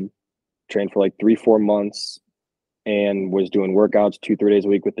 Trained for like 3-4 months and was doing workouts 2-3 days a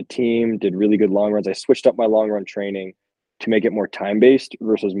week with the team. Did really good long runs. I switched up my long run training to make it more time based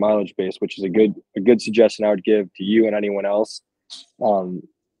versus mileage based, which is a good suggestion I would give to you and anyone else.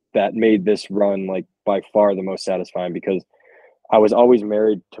 That made this run like by far the most satisfying because I was always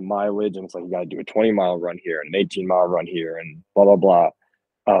married to mileage, and it's like you got to do a 20-mile run here and an 18-mile run here and blah blah blah.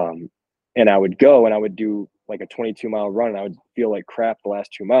 And I would go and I would do like a 22-mile run, and I would feel like crap the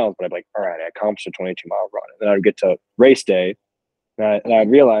last 2 miles, but I'd be like, all right, I accomplished a 22-mile run. And then I would get to race day, and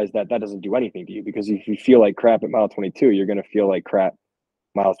I'd realize that doesn't do anything to you because if you feel like crap at mile 22, you're going to feel like crap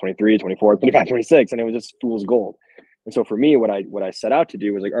miles 23, 24, 25, 26, and it was just fool's gold. And so for me, what I set out to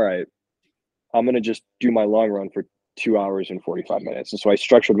do was like, all right, I'm going to just do my long run for 2 hours and 45 minutes. And so I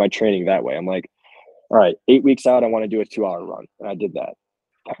structured my training that way. I'm like, all right, 8 weeks out, I want to do a 2-hour run. And I did that.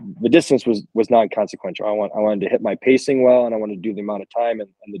 The distance was non-consequential. I wanted to hit my pacing well, and I wanted to do the amount of time, and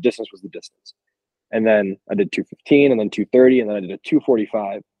the distance was the distance. And then I did 2:15, and then 2:30, and then I did a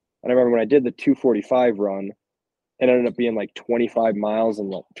 2:45. And I remember when I did the 2:45 run, it ended up being like 25 miles and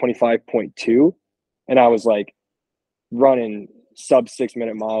like 25.2. And I was like running sub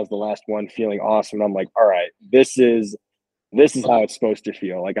 6-minute miles the last one, feeling awesome. And I'm like, all right, this is how it's supposed to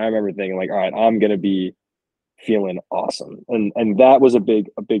feel. Like I remember thinking like, all right, I'm gonna be feeling awesome. And that was a big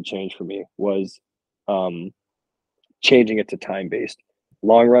change for me, was changing it to time based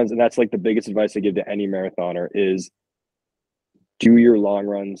long runs. And that's like the biggest advice I give to any marathoner is do your long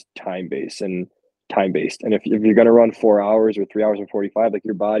runs time based. And if you're going to run 4 hours or 3 hours and 45, like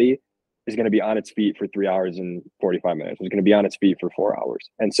your body is going to be on its feet for 3 hours and 45 minutes. It's going to be on its feet for 4 hours.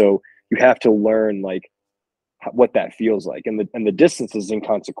 And so you have to learn like what that feels like. And the distance is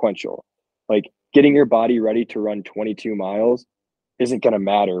inconsequential. Like getting your body ready to run 22 miles isn't going to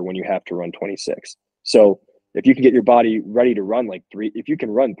matter when you have to run 26. So if you can get your body ready to run if you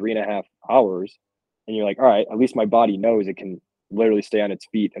can run 3.5 hours and you're like, all right, at least my body knows it can literally stay on its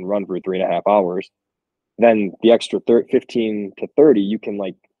feet and run for 3.5 hours, then the extra 15 to 30, you can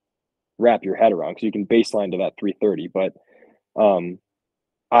like wrap your head around because you can baseline to that 3:30. But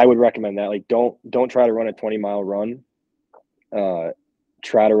I would recommend that. Like, don't try to run a 20-mile run.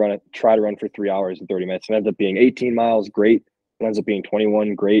 Try to run for 3 hours and 30 minutes. It ends up being 18 miles, great. It ends up being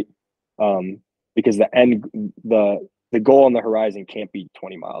 21, great. Because the goal on the horizon can't be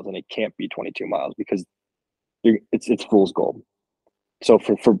 20 miles and it can't be 22 miles because it's fool's gold. So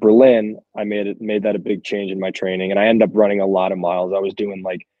for Berlin, I made that a big change in my training, and I ended up running a lot of miles. I was doing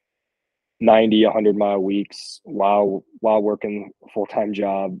like 90, 100-mile weeks while working a full-time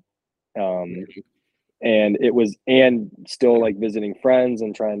job. And still like visiting friends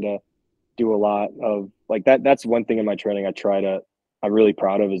and trying to do a lot of like that. That's one thing in my training I'm really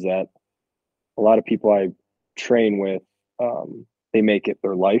proud of, is that a lot of people I train with, they make it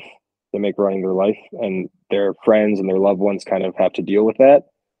their life. They make running their life, and their friends and their loved ones kind of have to deal with that.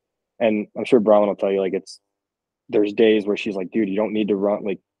 And I'm sure Brown will tell you, like, there's days where she's like, dude, you don't need to run.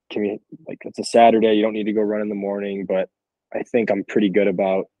 Like, it's a Saturday. You don't need to go run in the morning. But I think I'm pretty good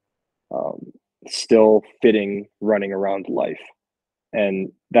about still fitting running around life.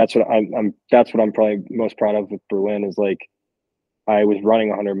 And that's what I'm probably most proud of with Berlin, is like, I was running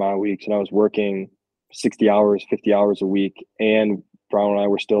 100-mile weeks and I was working 60 hours, 50 hours a week. And Brown and I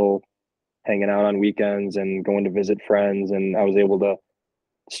were still hanging out on weekends and going to visit friends. And I was able to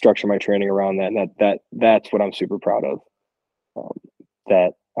structure my training around that. And that's what I'm super proud of,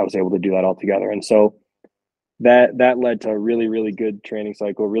 that I was able to do that all together. And so that led to a really, really good training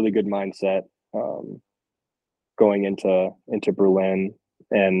cycle, really good mindset, going into Berlin.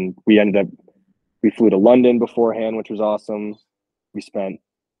 And we flew to London beforehand, which was awesome. We spent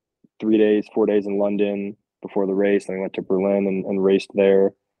 4 days in London before the race, and we went to Berlin and raced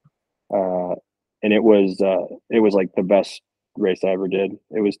there. And it was like the best race I ever did.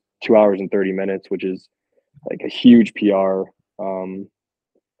 It was 2 hours and 30 minutes, which is like a huge PR. I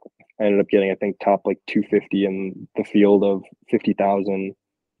ended up getting, I think, top like 250 in the field of 50,000.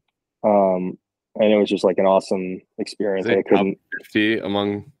 And it was just like an awesome experience. I couldn't. Top 50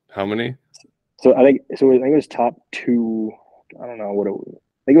 among how many? So I think it was top two. I don't know what it was.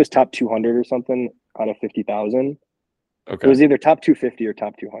 I think it was top 200 or something out of 50,000. Okay. It was either top 250 or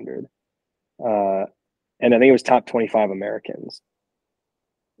top 200. And I think it was top 25 Americans,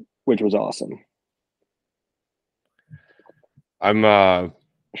 which was awesome. That's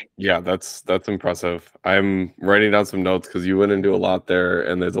impressive. I'm writing down some notes because you went into a lot there,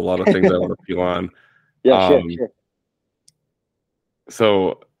 and there's a lot of things I want to peel on. Yeah, sure.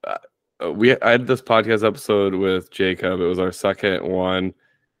 So I had this podcast episode with Jacob. It was our second one,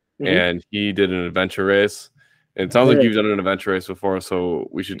 and he did an adventure race. And it sounds like you've done an adventure race before, so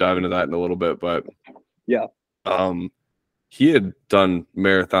we should dive into that in a little bit. But yeah, he had done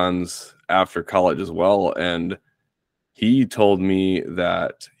marathons after college as well, and he told me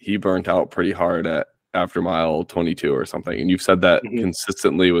that he burnt out pretty hard after mile 22 or something. And you've said that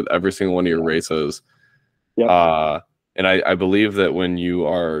consistently with every single one of your races. Yeah. And I believe that when you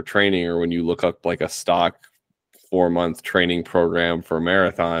are training, or when you look up like a stock 4-month training program for a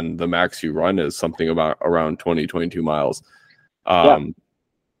marathon, the max you run is something about around 22 miles. Do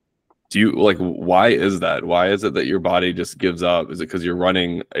you why is that? Why is it that your body just gives up? Is it because you're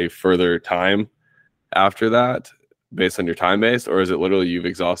running a further time after that based on your time base, or is it literally you've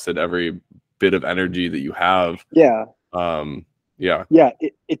exhausted every bit of energy that you have? Yeah. It's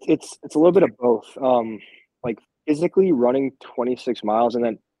a little bit of both. Like physically running 26 miles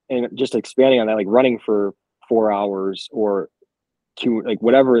and just expanding on that, like running for 4 hours or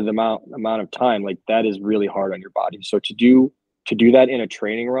whatever the amount of time, like that is really hard on your body. So to do that in a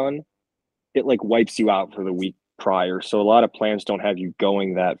training run, it like wipes you out for the week prior. So a lot of plans don't have you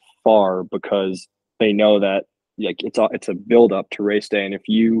going that far because they know that like it's a build up to race day. And if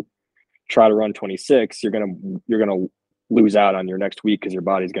you try to run 26, you're gonna lose out on your next week because your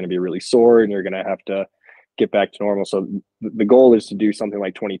body's going to be really sore and you're going to have to get back to normal. So the goal is to do something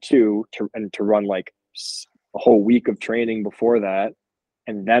like 22 to run like a whole week of training before that,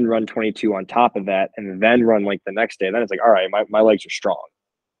 and then run 22 on top of that, and then run like the next day, then it's like, all right, my legs are strong.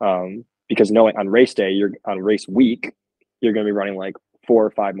 Because knowing on race day, you're on race week, you're going to be running like 4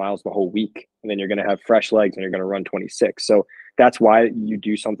 or 5 miles the whole week, and then you're going to have fresh legs and you're going to run 26. So that's why you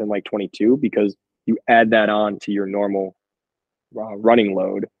do something like 22, because you add that on to your normal running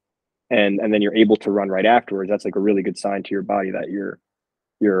load, and then you're able to run right afterwards. That's like a really good sign to your body that you're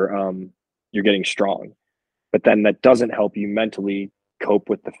getting strong. But then that doesn't help you mentally cope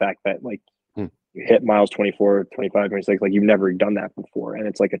with the fact that like you hit miles 24, 25, 26, like you've never done that before, and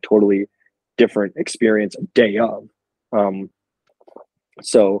it's like a totally different experience a day of.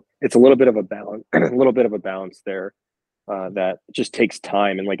 So it's a little bit of a balance, there, that just takes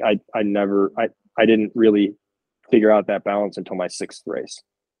time. And like I didn't really figure out that balance until my sixth race.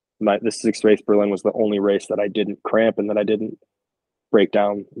 The sixth race, Berlin, was the only race that I didn't cramp and that I didn't break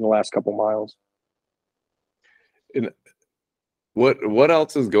down in the last couple miles. And what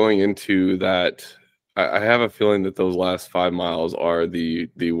else is going into that? I have a feeling that those last 5 miles are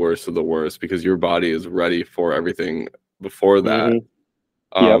the worst of the worst, because your body is ready for everything before that.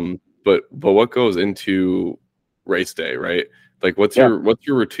 Yep. But what goes into race day, right? Like what's your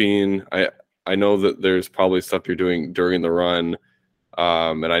routine? I know that there's probably stuff you're doing during the run,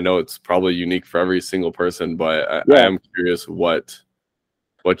 and I know it's probably unique for every single person, but I am curious what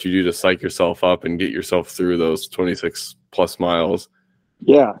you do to psych yourself up and get yourself through those 26 plus miles.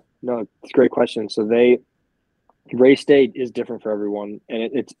 Yeah, no, it's a great question. So race day is different for everyone, and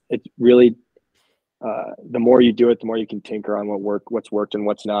it's really the more you do it, the more you can tinker on what's worked and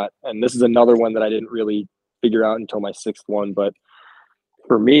what's not. And this is another one that I didn't really figure out until my sixth one. But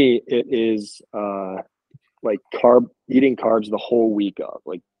for me, it is like eating carbs the whole week of.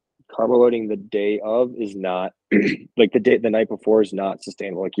 Like carb loading the day of is not like the night before is not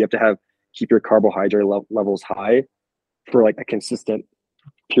sustainable. Like you have to keep your carbohydrate levels high for like a consistent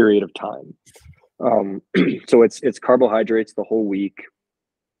period of time. So it's carbohydrates the whole week.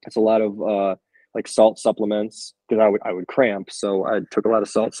 It's a lot of like salt supplements, because I would cramp. So I took a lot of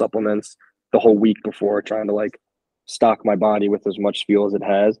salt supplements the whole week before, trying to like stock my body with as much fuel as it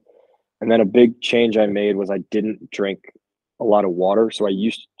has. And then a big change I made was I didn't drink a lot of water. So I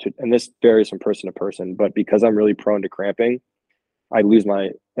used to, and this varies from person to person, but because I'm really prone to cramping, I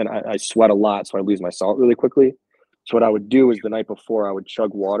sweat a lot. So I lose my salt really quickly. So what I would do is the night before I would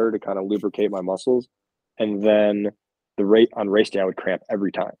chug water to kind of lubricate my muscles. And then on race day, I would cramp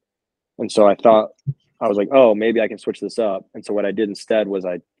every time. And so I was like, oh, maybe I can switch this up. And so what I did instead was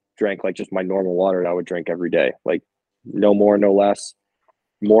I drank like just my normal water that I would drink every day, like no more, no less.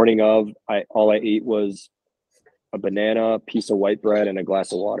 Morning of, all I ate was a banana, piece of white bread, and a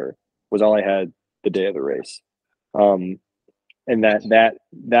glass of water was all I had the day of the race. And that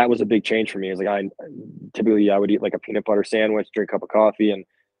was a big change for me. It was like typically I would eat like a peanut butter sandwich, drink a cup of coffee, and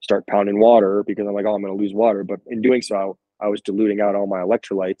start pounding water, because I'm like, oh, I'm going to lose water. But in doing so, I was diluting out all my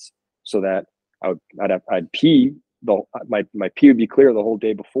electrolytes, so that I'd pee. My pee would be clear the whole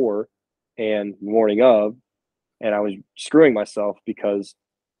day before and morning of, and I was screwing myself because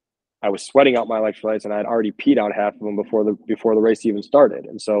I was sweating out my electrolytes, and I'd already peed out half of them before the race even started.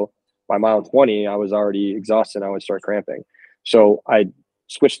 And so by mile 20, I was already exhausted. I would start cramping. So I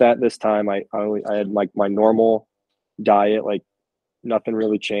switched that this time. I had like my normal diet, like nothing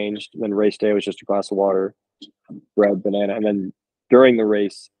really changed. And then race day was just a glass of water, bread, banana, and then during the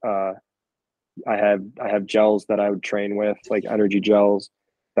race, I have gels that I would train with, like energy gels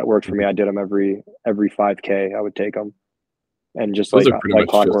that worked for me. I did them every 5K. I would take them, and just those like are pretty much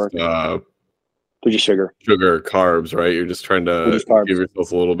clockwork. They're just sugar, carbs, right? You're just trying to give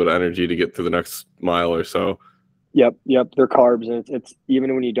yourself a little bit of energy to get through the next mile or so. Yep. They're carbs, and it's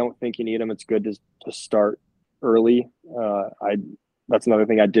even when you don't think you need them, it's good to start early. That's another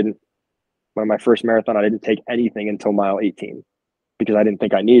thing I didn't. When my first marathon, I didn't take anything until mile 18 because I didn't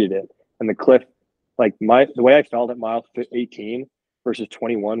think I needed it. And the cliff, like the way I felt at mile 18 versus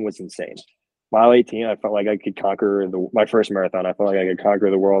 21 was insane. Mile 18, I felt like I could conquer my first marathon. I felt like I could conquer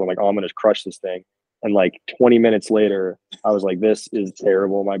the world. I'm like, oh, I'm going to crush this thing. And like 20 minutes later, I was like, this is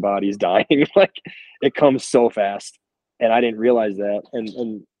terrible. My body's dying. Like it comes so fast. And I didn't realize that.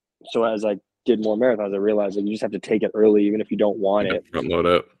 And so as I did more marathons, I realized that you just have to take it early, even if you don't want it. Front load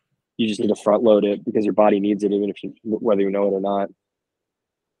it. You just need to front load it because your body needs it, even whether you know it or not.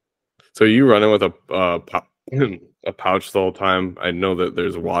 So you running with a pouch the whole time? I know that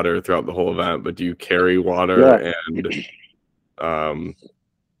there's water throughout the whole event, but do you carry water? Yeah. And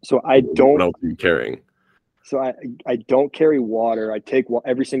so I don't. What else are you carrying? So I don't carry water. I take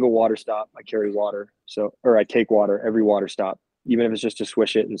every single water stop. I carry water. Or I take water every water stop. even if it's just to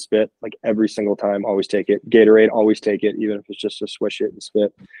swish it and spit, like every single time, always take it. Gatorade, always take it, even if it's just to swish it and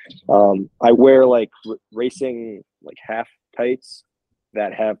spit. I wear like racing like half tights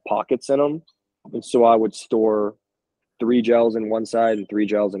that have pockets in them, and so I would store 3 gels in one side and 3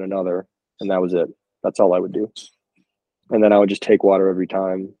 gels in another, and that was it. That's all I would do, and then I would just take water every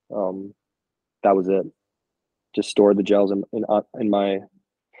time. That was it. Just store the gels in my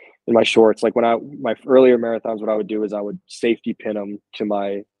shorts. Like my earlier marathons, what I would do is I would safety pin them to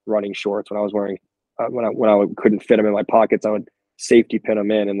my running shorts when I was wearing when I couldn't fit them in my pockets. I would safety pin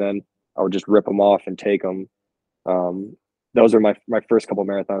them in, and then I would just rip them off and take them. Those are my first couple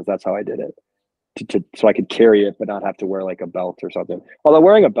marathons. That's how I did it, so I could carry it but not have to wear like a belt or something. Although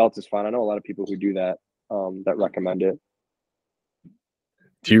wearing a belt is fine. I know a lot of people who do that, that recommend it.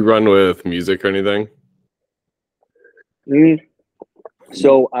 Do you run with music or anything?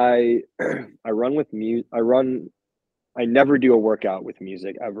 So I run with music. I never do a workout with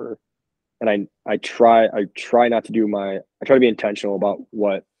music ever, and I try not to do I try to be intentional about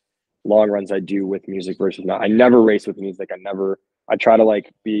what long runs I do with music versus not. I never race with music. I try to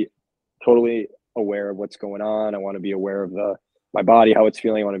like be totally aware of what's going on. I want to be aware of my body, how it's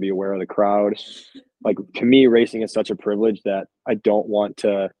feeling. I want to be aware of the crowd. Like, to me, racing is such a privilege that I don't want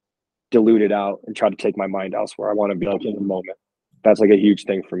to dilute it out and try to take my mind elsewhere. I want to be like in the moment. That's like a huge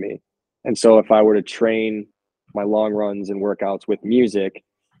thing for me. And so if I were to train my long runs and workouts with music,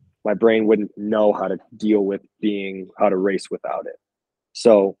 my brain wouldn't know how to deal with how to race without it.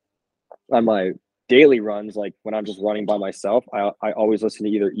 So on my daily runs, like when I'm just running by myself, I always listen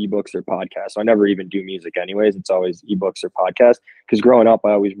to either ebooks or podcasts. So I never even do music anyways. It's always ebooks or podcasts, because growing up,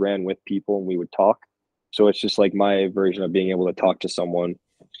 I always ran with people and we would talk. So it's just like my version of being able to talk to someone.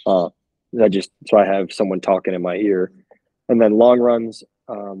 So I have someone talking in my ear. And then long runs,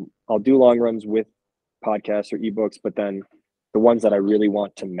 I'll do long runs with podcasts or ebooks, but then the ones that I really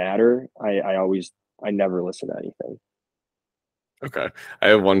want to matter, I never listen to anything. Okay. I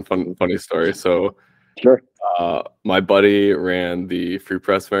have one funny story. So Sure. my buddy ran the Free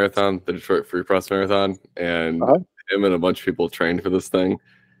Press Marathon, the Detroit Free Press Marathon, and him and a bunch of people trained for this thing.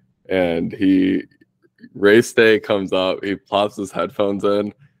 And race day comes up, he plops his headphones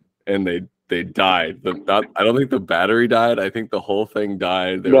in, and they died. I don't think the battery died. I think the whole thing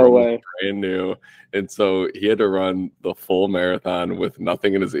died. They were almost brand new. And so he had to run the full marathon with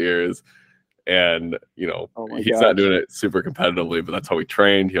nothing in his ears. And, he's not doing it super competitively, but that's how he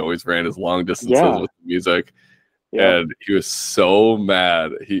trained. He always ran his long distances with music. Yeah. And he was so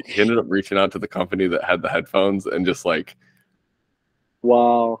mad. He ended up reaching out to the company that had the headphones and just like,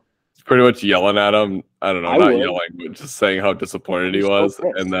 wow, pretty much yelling at him. I don't know, not yelling, but just saying how disappointed he was.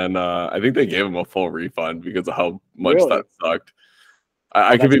 And then I think they gave him a full refund because of how much that sucked.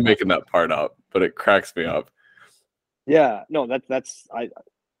 I could be making that part up, but it cracks me up. Yeah, no, it's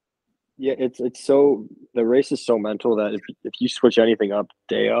so, the race is so mental that if you switch anything up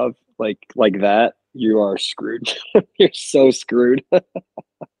day of like that, you are screwed. You're so screwed.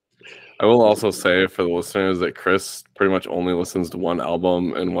 I will also say for the listeners that Chris pretty much only listens to one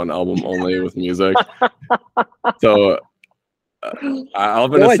album and one album only with music. So I'm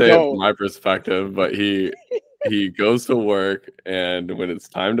going to say it from my perspective, but he goes to work, and when it's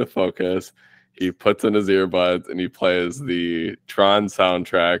time to focus, he puts in his earbuds and he plays the Tron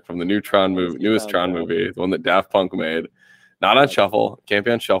soundtrack from the newest Tron movie, the one that Daft Punk made. Not on shuffle, can't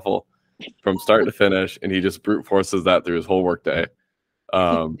be on shuffle, from start to finish, and he just brute forces that through his whole workday.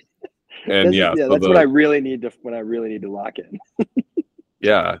 And that's what I really need to lock in.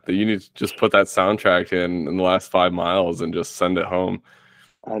 Yeah, you need to just put that soundtrack in the last 5 miles and just send it home.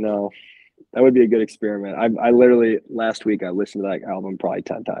 I know. That would be a good experiment. I literally, last week, I listened to that album probably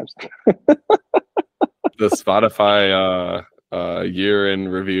 10 times. The Spotify year in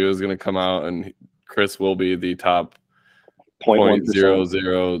review is going to come out, and Chris will be the top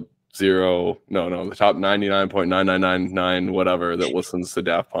 0.000, the top 99.9999 whatever that listens to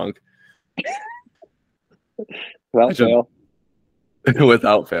Daft Punk. Without fail.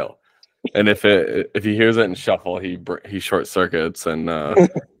 Without fail. And if he hears it in shuffle, he short circuits and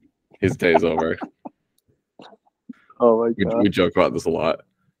his day's over. Oh my God. We joke about this a lot.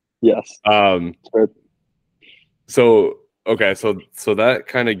 Yes. So that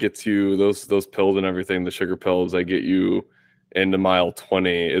kind of gets you those pills and everything, the sugar pills, that get you into mile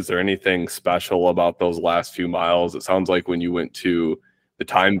 20. Is there anything special about those last few miles? It sounds like when you went to the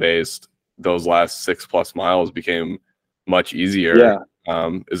time-based, those last 6+ miles became much easier. Yeah.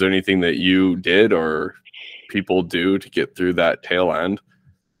 Is there anything that you did or people do to get through that tail end?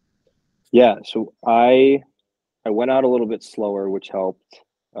 Yeah. So I went out a little bit slower, which helped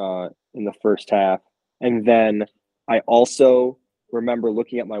in the first half. And then I also remember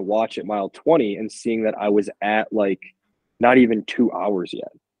looking at my watch at mile 20 and seeing that I was at like not even 2 hours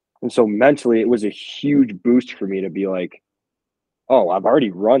yet. And so mentally, it was a huge boost for me to be like, oh, I've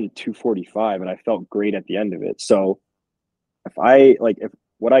already run 2:45 and I felt great at the end of it. So if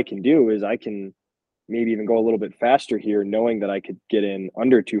what I can do is I can maybe even go a little bit faster here, knowing that I could get in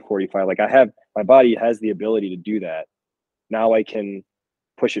under 2:45. Like my body has the ability to do that. Now I can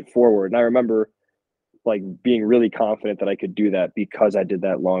push it forward. And I remember like being really confident that I could do that because I did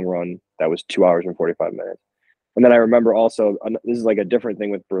that long run that was 2 hours and 45 minutes. And then I remember also, this is like a different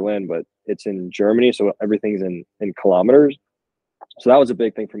thing with Berlin, but it's in Germany. So everything's in kilometers. So that was a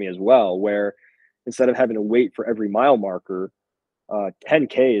big thing for me as well, where instead of having to wait for every mile marker,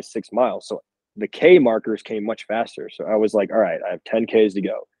 10K is 6 miles. So the K markers came much faster. So I was like, all right, I have 10 Ks to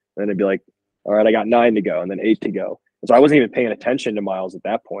go. And then it'd be like, all right, I got 9 to go and then 8 to go. And so I wasn't even paying attention to miles at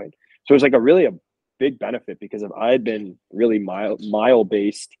that point. So it was like a big benefit, because if I had been really mile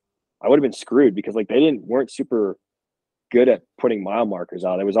based, I would have been screwed, because like they weren't super good at putting mile markers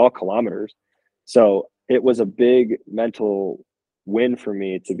out. It was all kilometers. So it was a big mental win for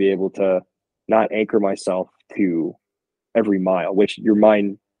me to be able to not anchor myself to every mile, which your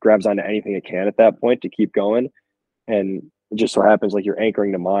mind grabs onto anything it can at that point to keep going. And it just so happens like you're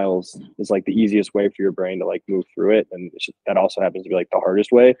anchoring to miles is like the easiest way for your brain to like move through it. And that also happens to be like the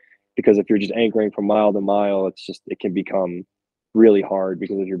hardest way, because if you're just anchoring from mile to mile, it can become really hard,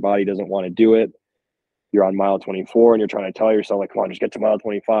 because if your body doesn't want to do it, you're on mile 24 and you're trying to tell yourself like, come on, just get to mile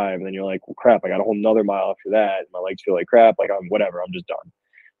 25. And then you're like, well, crap, I got a whole nother mile after that. And my legs feel like crap. Like I'm whatever, I'm just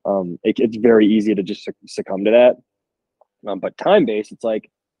done. It's very easy to just succumb to that. But time based, it's like,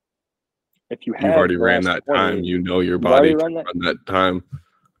 if you You've have already the ran last that 20, time, you know your you've already body can run that. run that time.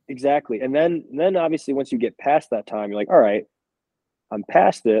 Exactly. And then obviously once you get past that time, you're like, all right, I'm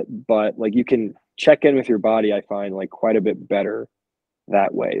past it. But like you can check in with your body, I find like quite a bit better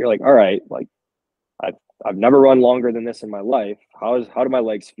that way. You're like, all right, like I've never run longer than this in my life. How do my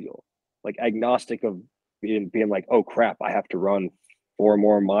legs feel? Like agnostic of being like, oh crap, I have to run 4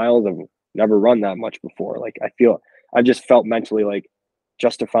 more miles. I've never run that much before. Like I've just felt mentally like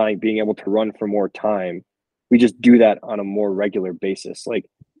justifying being able to run for more time. We just do that on a more regular basis. Like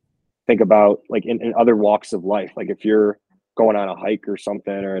think about like in other walks of life. Like if you're going on a hike or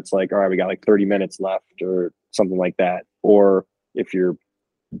something, or it's like, all right, we got like 30 minutes left or something like that. Or if you're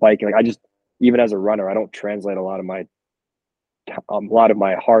biking, like even as a runner, I don't translate a lot of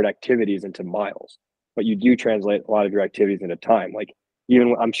my hard activities into miles, but you do translate a lot of your activities into time. Like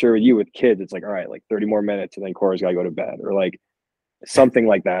even I'm sure you with kids, it's like, all right, like 30 more minutes and then Cora's got to go to bed, or like something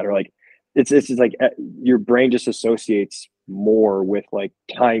like that. Or like, it's just like your brain just associates more with like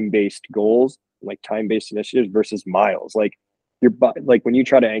time-based goals, like time-based initiatives versus miles. Like like when you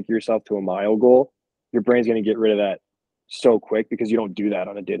try to anchor yourself to a mile goal, your brain's going to get rid of that so quick, because you don't do that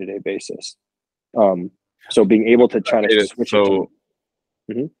on a day-to-day basis. So being able to try to switch it to.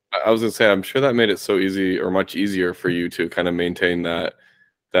 Mhm. I was gonna say, I'm sure that made it so easy, or much easier for you to kind of maintain that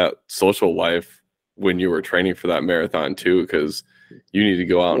social life when you were training for that marathon too, because you need to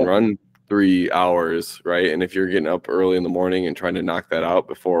go out and run 3 hours, right? And if you're getting up early in the morning and trying to knock that out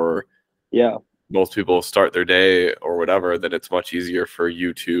before most people start their day or whatever, then it's much easier for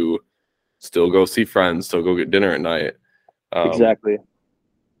you to still go see friends, still go get dinner at night. Exactly.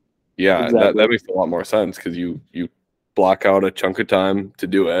 Yeah, Exactly. that makes a lot more sense, because you block out a chunk of time to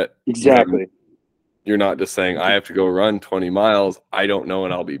do it. Exactly. You're not just saying, I have to go run 20 miles. I don't know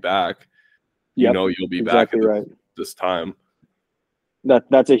when I'll be back. You know you'll be back at this time.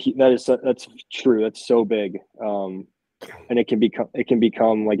 That's true. That's so big. And it can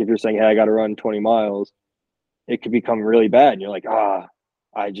become like, if you're saying, hey, I got to run 20 miles, it could become really bad. And you're like,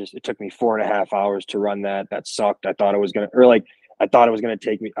 it took me 4.5 hours to run that. That sucked. I thought it was going to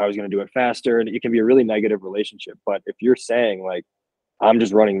take me, I was going to do it faster. And it can be a really negative relationship. But if you're saying like, I'm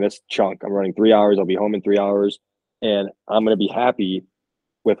just running this chunk, I'm running 3 hours, I'll be home in 3 hours, and I'm going to be happy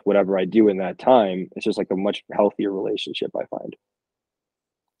with whatever I do in that time, it's just like a much healthier relationship, I find.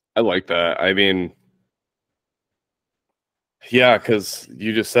 I like that. I mean, yeah, because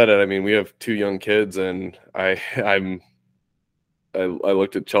you just said it. I mean, we have 2 young kids, and I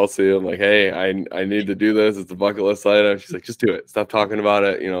looked at Chelsea. I'm like, hey, I need to do this. It's a bucket list item. She's like, just do it. Stop talking about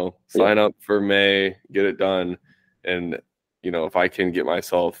it. Sign up for May, get it done. And, if I can get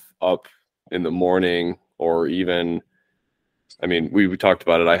myself up in the morning, or even, I mean, we talked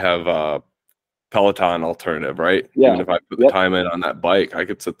about it. I have a Peloton alternative, right? Yeah. Even if I put the time in on that bike, I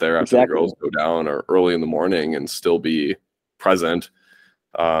could sit there after the girls go down or early in the morning and still be present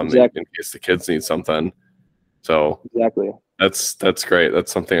in case the kids need something. So exactly. That's great.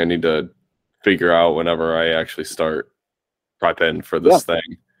 That's something I need to figure out whenever I actually start prepping for this thing.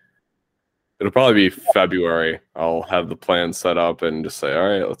 It'll probably be February. I'll have the plan set up and just say, all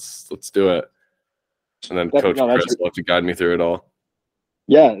right, let's do it. And then Coach Chris will have to guide me through it all.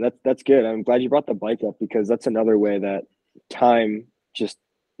 Yeah, that's good. I'm glad you brought the bike up, because that's another way that time just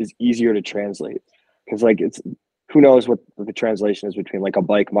is easier to translate. Because like it's, who knows what the translation is between like a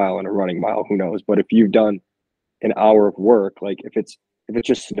bike mile and a running mile? Who knows? But if you've done an hour of work, like if it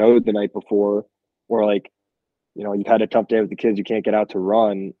just snowed the night before, or like, you know, you've had a tough day with the kids, you can't get out to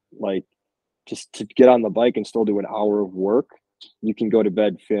run, like just to get on the bike and still do an hour of work, you can go to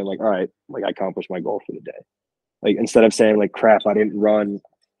bed feeling like, all right, like I accomplished my goal for the day. Like instead of saying like, crap, I didn't run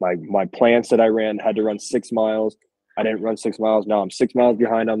my plan said I had to run 6 miles. I didn't run 6 miles. Now I'm 6 miles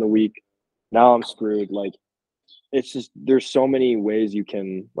behind on the week. Now I'm screwed. Like it's just, there's so many ways you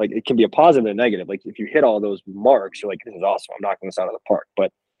can, like, it can be a positive and a negative. Like if you hit all those marks, you're like, this is awesome, I'm knocking this out of the park.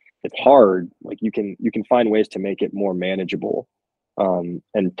 But it's hard. Like you can find ways to make it more manageable.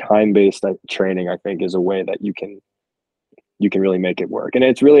 And time-based training, I think, is a way that you can really make it work. And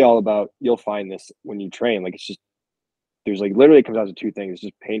it's really all about, you'll find this when you train, like it's just, there's like literally it comes down to two things: it's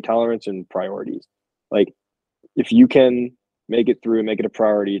just pain tolerance and priorities. Like if you can make it a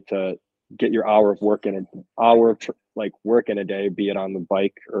priority to get your hour of work in work in a day, be it on the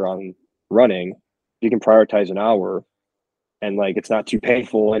bike or on running, you can prioritize an hour, and like it's not too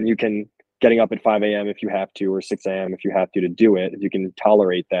painful, and you can getting up at 5 a.m. if you have to, or 6 a.m. if you have to do it. If you can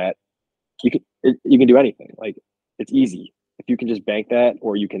tolerate that, you can do anything. Like it's easy. If you can just bank that,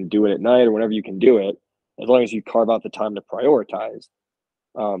 or you can do it at night or whenever you can do it, as long as you carve out the time to prioritize,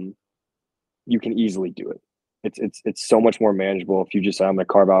 you can easily do it. It's so much more manageable if you just say, I'm going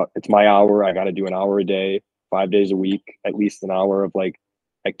to carve out, it's my hour. I got to do an hour a day, 5 days a week, at least an hour of like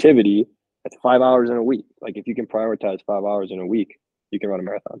activity. That's 5 hours in a week. Like if you can prioritize 5 hours in a week, you can run a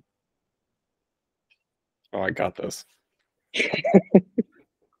marathon. Oh, I got this.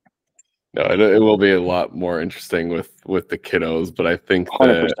 No, it will be a lot more interesting with the kiddos, but I think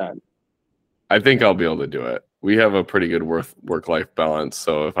 100%. I think I'll be able to do it. We have a pretty good work-life balance,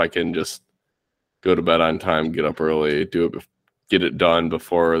 so if I can just go to bed on time, get up early, get it done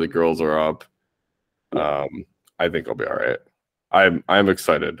before the girls are up, I think I'll be all right. I'm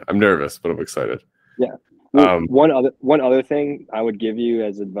excited. I'm nervous, but I'm excited. Yeah. Well, one other thing I would give you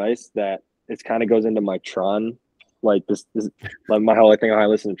as advice, that it kind of goes into my Tron, like this like my whole thing, how I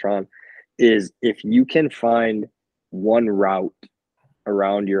listen to Tron, is if you can find one route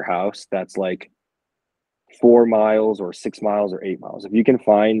around your house that's like 4 miles or 6 miles or 8 miles. If you can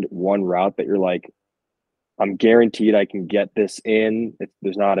find one route that you're like, I'm guaranteed I can get this in,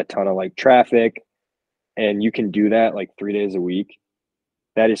 there's not a ton of like traffic, and you can do that like 3 days a week,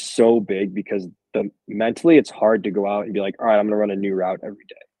 that is so big, because mentally it's hard to go out and be like, all right, I'm going to run a new route every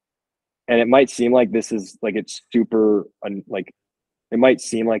day. And it might seem like this is like, it's super like, it might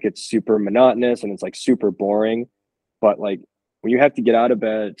seem like it's super monotonous and it's like super boring, but like when you have to get out of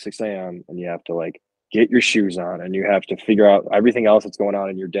bed at 6 a.m. and you have to like get your shoes on and you have to figure out everything else that's going on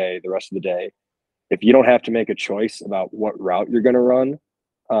in your day, the rest of the day, if you don't have to make a choice about what route you're going to run,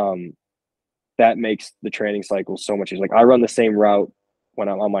 that makes the training cycle so much easier. Like I run the same route when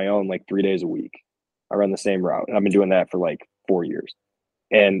I'm on my own, like 3 days a week. I run the same route, and I've been doing that for like 4 years.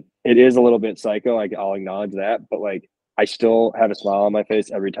 And it is a little bit psycho, I'll acknowledge that, but like I still have a smile on my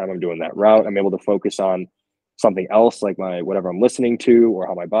face every time I'm doing that route. I'm able to focus on something else, like whatever I'm listening to or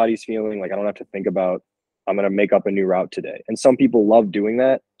how my body's feeling. Like I don't have to think about, I'm going to make up a new route today. And some people love doing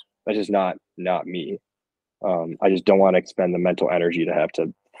that. That's just not me. I just don't want to expend the mental energy to have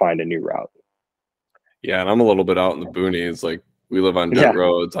to find a new route. Yeah, and I'm a little bit out in the boonies. Like we live on dirt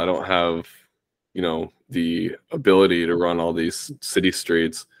roads. I don't have, the ability to run all these city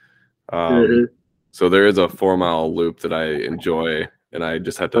streets. So there is a 4-mile loop that I enjoy, and I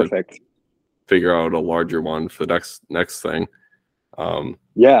just have to figure out a larger one for the next thing.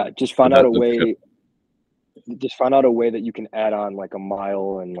 Just find out a way. Just find out a way that you can add on like a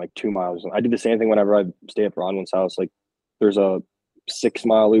mile and like 2 miles. I do the same thing whenever I stay at Bronwyn's house. Like there's a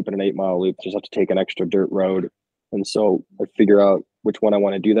 6-mile loop and an 8-mile loop. Just have to take an extra dirt road, and so I figure out which one I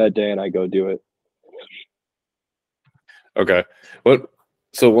want to do that day, and I go do it. Okay.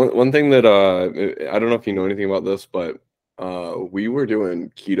 So one thing that I don't know if you know anything about this, but we were doing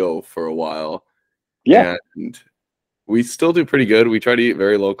keto for a while. Yeah. And we still do pretty good. We try to eat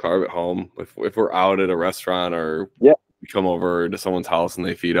very low carb at home. If we're out at a restaurant or we come over to someone's house and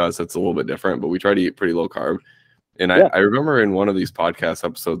they feed us, it's a little bit different, but we try to eat pretty low carb. And I remember in one of these podcast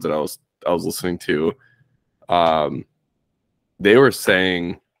episodes that I was listening to, they were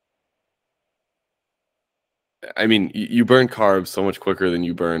saying, I mean, you burn carbs so much quicker than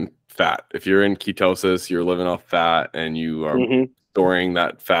you burn fat. If you're in ketosis, you're living off fat and you are Mm-hmm. storing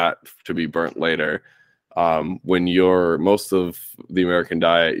that fat to be burnt later. When you're most of the American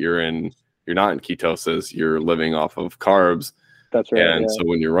diet, you're not in ketosis, you're living off of carbs. That's right. And Yeah. so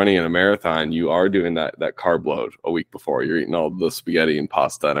when you're running in a marathon, you are doing that carb load a week before. You're eating all the spaghetti and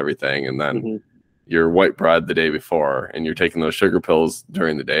pasta and everything, and then Mm-hmm. your white bread the day before, and you're taking those sugar pills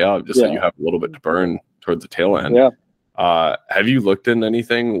during the day of, just so you have a little bit to burn towards the tail end. Yeah. Have you looked into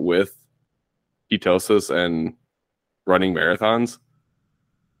anything with ketosis and running marathons?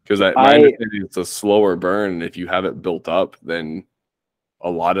 Because my understanding it's a slower burn. If you have it built up, then a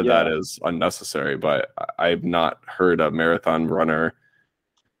lot of that is unnecessary. But I've not heard a marathon runner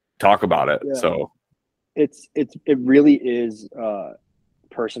talk about it. Yeah. So it really is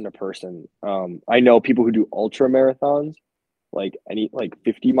person to person. I know people who do ultra marathons, like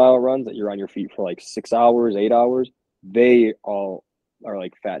 50-mile runs that you're on your feet for like 6 hours, 8 hours. They all are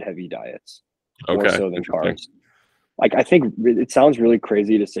like fat heavy diets, more so than carbs. Like, I think it sounds really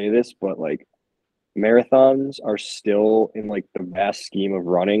crazy to say this, but like marathons are still, in like the vast scheme of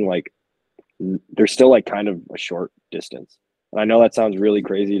running, like they're still like kind of a short distance. And I know that sounds really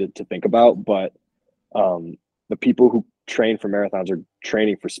crazy to think about, but the people who train for marathons are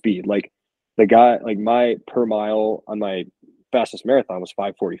training for speed. Like the guy, like my per mile on my fastest marathon was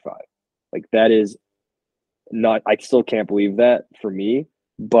 5:45. Like that is not, I still can't believe that for me,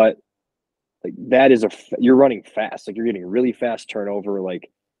 but like that is you're running fast. Like you're getting really fast turnover. Like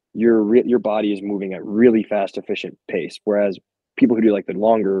your body is moving at really fast, efficient pace. Whereas people who do like the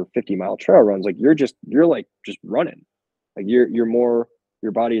longer 50-mile trail runs, like you're just running. Like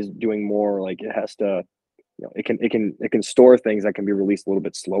your body is doing more. Like it has to, it can store things that can be released a little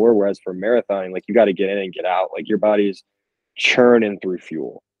bit slower. Whereas for marathoning, like you got to get in and get out. Like your body's churning through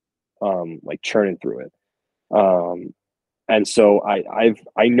fuel, like churning through it. And so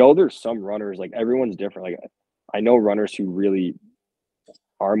I know there's some runners, like everyone's different. Like I know runners who really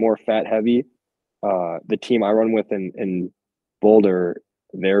are more fat heavy. The team I run with in Boulder,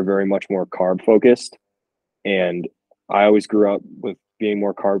 they're very much more carb focused. And I always grew up with being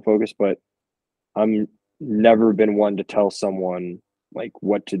more carb focused, but I'm never been one to tell someone like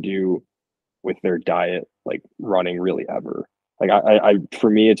what to do with their diet, like running really ever. Like I for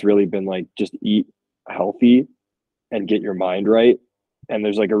me, it's really been like just eat healthy and get your mind right. And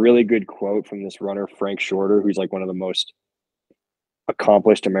there's like a really good quote from this runner, Frank Shorter, who's like one of the most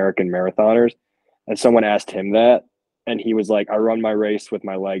accomplished American marathoners. And someone asked him that, and he was like, I run my race with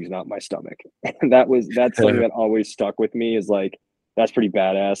my legs, not my stomach. And that's something that always stuck with me, is like, that's pretty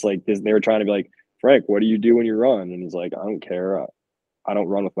badass. Like they were trying to be like, Frank, what do you do when you run? And he's like, I don't care. I don't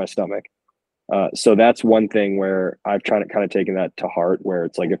run with my stomach. So that's one thing where I've tried to kind of taken that to heart, where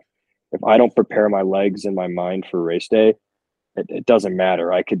it's like, if I don't prepare my legs and my mind for race day, it doesn't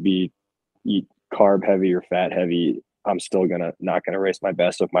matter. I could eat carb heavy or fat heavy. I'm still not gonna race my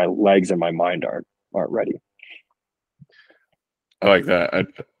best if my legs and my mind aren't ready. I like that.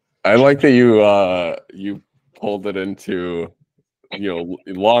 I like that you pulled it into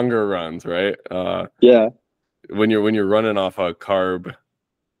longer runs, right? Yeah. When you're running off a carb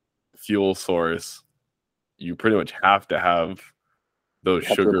fuel source, you pretty much have to have those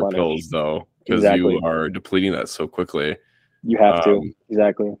sugar pills, though, because you are depleting that so quickly. You have to.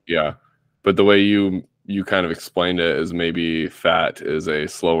 Exactly. Yeah. But the way you kind of explained it is maybe fat is a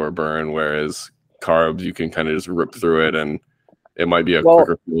slower burn, whereas carbs, you can kind of just rip through it and it might be a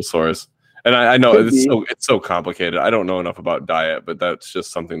quicker fuel source. And I know it's so complicated. I don't know enough about diet, but that's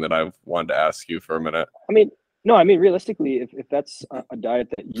just something that I've wanted to ask you for a minute. I mean, realistically, if that's a diet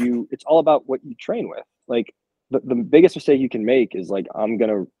that it's all about what you train with. Like the biggest mistake you can make is like, I'm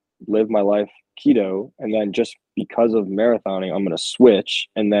going to live my life keto, and then just because of marathoning, I'm going to switch.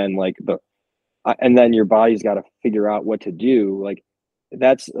 And then and then your body's got to figure out what to do. Like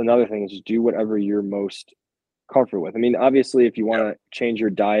that's another thing, is just do whatever you're most comfortable with. I mean, obviously, if you want to change your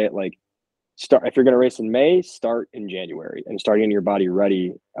diet, like if you're going to race in May, start in January and start getting your body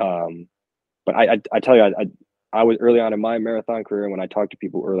ready. But I tell you, I was early on in my marathon career, and when I talk to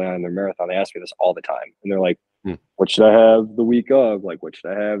people early on in their marathon, they ask me this all the time, and they're like, what should I have the week of? Like, what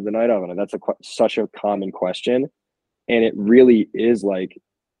should I have the night of? And that's such a common question. And it really is like,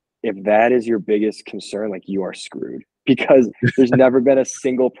 if that is your biggest concern, like you are screwed, because there's never been a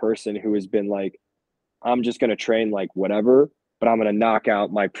single person who has been like, I'm just going to train like whatever, but I'm going to knock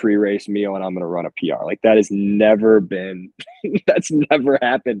out my pre-race meal and I'm going to run a PR. Like that has never been, that's never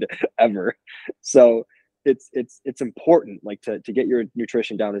happened ever. So it's important, like to get your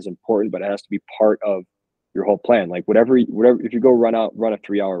nutrition down is important, but it has to be part of your whole plan. Like whatever, if you go run a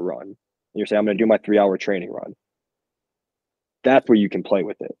 3-hour run and you're saying, I'm going to do my 3-hour training run, that's where you can play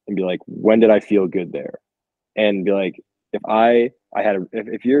with it and be like, when did I feel good there? And be like, if I had a,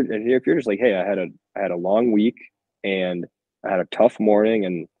 if you're just like, hey, I had a long week and I had a tough morning,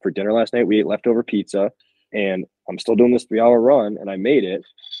 and for dinner last night we ate leftover pizza, and I'm still doing this 3 hour run and I made it.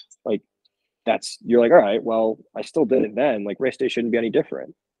 Like, you're like, all right, well, I still did it then. Like, race day shouldn't be any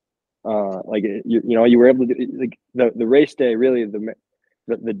different. Like, you were able to do, like, the race day, really,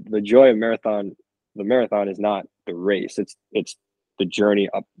 the joy of the marathon is not the race. It's the journey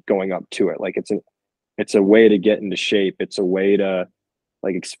up, going up to it. Like, it's a way to get into shape. It's a way to,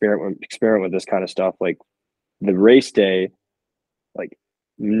 like, experiment with this kind of stuff. Like, the race day, like,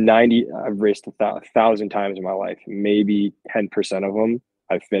 I've raced 1,000 times in my life. Maybe 10% of them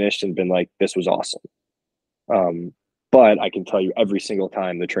I've finished and been like, this was awesome. But I can tell you, every single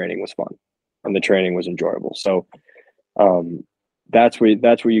time the training was fun and the training was enjoyable. So that's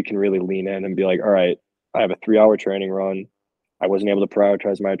where you can really lean in and be like, all right, I have a 3 hour training run. I wasn't able to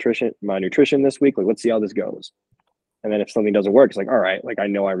prioritize my nutrition this week. Like, let's see how this goes. And then if something doesn't work, it's like, all right, like, I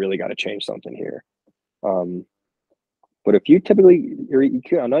know I really got to change something here. But if you typically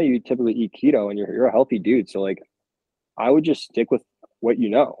I know you typically eat keto and you're a healthy dude. So, like, I would just stick with what you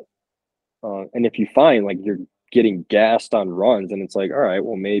know. And if you find like you're getting gassed on runs, and it's like, all right,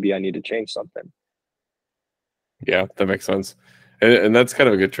 well, maybe I need to change something. Yeah, that makes sense. And that's kind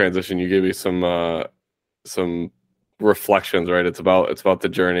of a good transition. You gave me some reflections, right? It's about the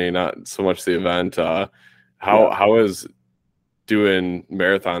journey, not so much the event. How has doing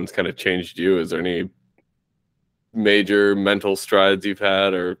marathons kind of changed you? Is there any major mental strides you've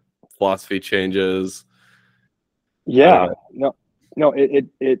had or philosophy changes? I don't Yeah, know. no,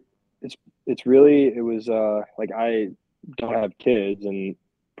 it's really, it was like, I don't have kids, and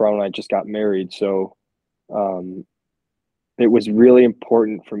Brown and I just got married, so um it was really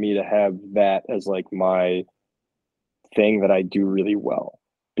important for me to have that as like my thing that I do really well,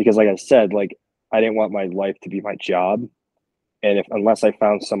 because, like I said, like, I didn't want my life to be my job, and if unless I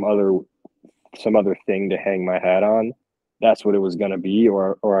found some other thing to hang my hat on, that's what it was going to be.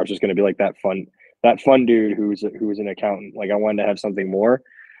 Or I was just going to be like that fun dude who was an accountant. Like, I wanted to have something more.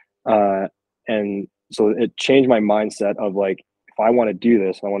 And so it changed my mindset of like, if I want to do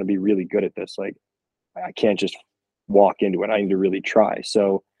this, I want to be really good at this. Like, I can't just walk into it. I need to really try.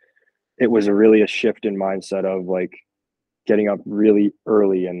 So it was a shift in mindset of like getting up really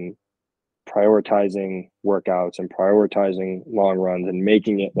early and prioritizing workouts and prioritizing long runs and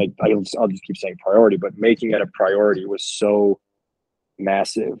making it like, I'll just keep saying priority, but making it a priority was so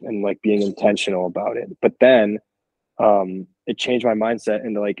massive, and like being intentional about it. But then it changed my mindset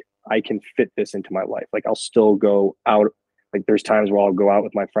into like, I can fit this into my life. Like, I'll still go out. Like, there's times where I'll go out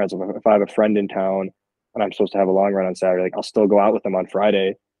with my friends. If I have a friend in town and I'm supposed to have a long run on Saturday, like, I'll still go out with them on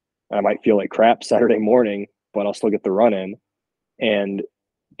Friday, and I might feel like crap Saturday morning, but I'll still get the run in. And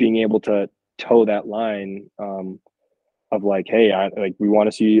being able to toe that line of like, hey, like, we want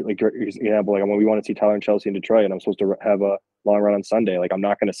to see, like, example, like, when we want to see Tyler and Chelsea in Detroit, and I'm supposed to have a long run on Sunday, like, I'm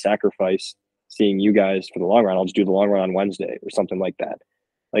not going to sacrifice seeing you guys for the long run. I'll just do the long run on Wednesday or something like that.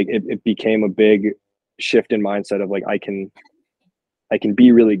 Like, it became a big shift in mindset of like, I can try to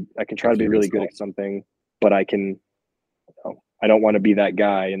be really good at something, but I don't want to be that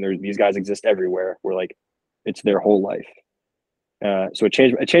guy. And these guys exist everywhere where like it's their whole life. So it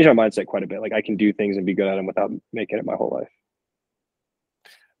changed my mindset quite a bit. Like, I can do things and be good at them without making it my whole life.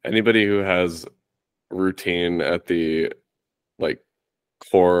 Anybody who has routine at the like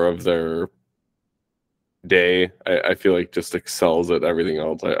core of their day, I feel like just excels at everything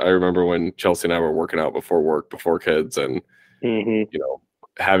else. I remember when Chelsea and I were working out before work, before kids, and Mm-hmm.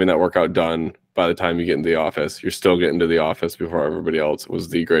 having that workout done by the time you get into the office, you're still getting to the office before everybody else, was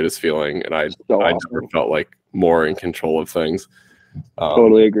the greatest feeling. And I So never awesome. felt like more in control of things.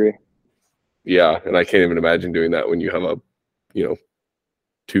 Totally agree. Yeah, and I can't even imagine doing that when you have a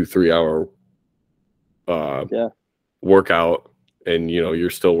 2-3 hour Yeah. workout, and you're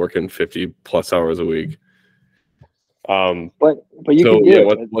still working 50 plus hours a week. But you So can do yeah,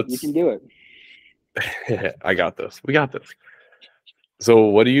 it. You what's can do it. I got this. We got this. So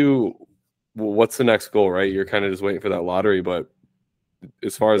what's the next goal, right? You're kind of just waiting for that lottery, but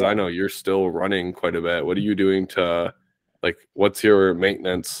as far as I Yeah. know, you're still running quite a bit. What are you doing to, like, what's your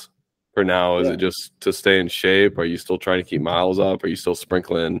maintenance for now? Is Yeah. it just to stay in shape? Are you still trying to keep miles up? Are you still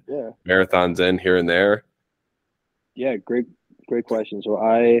sprinkling Yeah. marathons in here and there? Yeah. Great question. So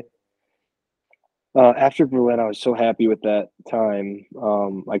after Berlin, I was so happy with that time.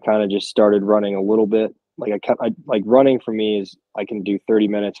 I kind of just started running a little bit. Like, like, running for me is, I can do 30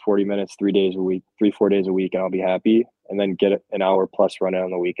 minutes, 40 minutes, 3 days a week, 4 days a week, and I'll be happy. And then get an hour plus run in on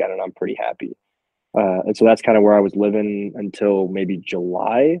the weekend, and I'm pretty happy. And so that's kind of where I was living until maybe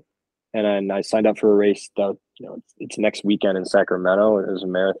July. And then I signed up for a race that, it's next weekend in Sacramento. It was a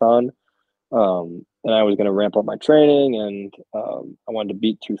marathon. And I was going to ramp up my training, and I wanted to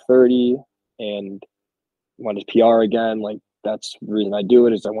beat 230 and wanted to PR again. Like, that's the reason I do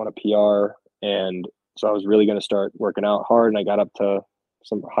it, is I want to PR. And so I was really going to start working out hard, and I got up to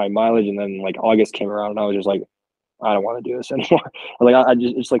some high mileage. And then like August came around, and I was just like, I don't want to do this anymore. Like, I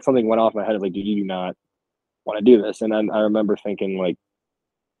just, it's like something went off my head of like, dude, you do not want to do this. And then I remember thinking, like,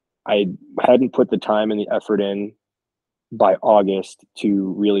 I hadn't put the time and the effort in by August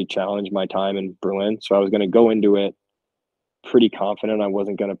to really challenge my time in Berlin. So I was going to go into it pretty confident I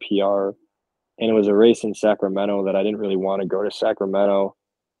wasn't going to PR. And it was a race in Sacramento that I didn't really want to go to Sacramento.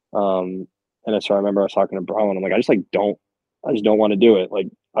 And so I remember I was talking to Brian. I'm like, I just don't want to do it. Like,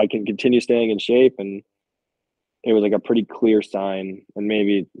 I can continue staying in shape. And it was like a pretty clear sign. And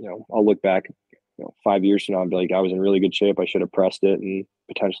maybe, I'll look back, 5 years from now and be like, I was in really good shape. I should have pressed it and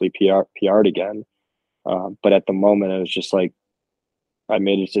potentially PR'd again. But at the moment, it was just like, I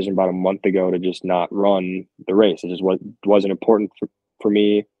made a decision about a month ago to just not run the race. It just wasn't important for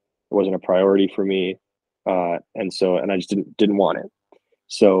me. It wasn't a priority for me. And I just didn't want it.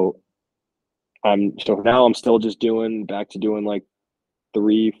 So now I'm still just back to doing like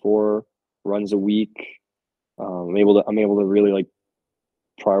 3-4 runs a week. I'm able to really like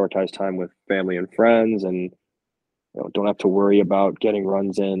prioritize time with family and friends, and don't have to worry about getting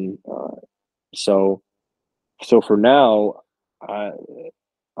runs in. So for now,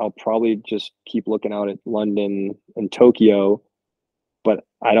 I'll probably just keep looking out at London and Tokyo, but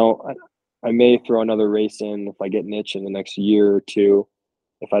I may throw another race in if I get an itch in the next year or two,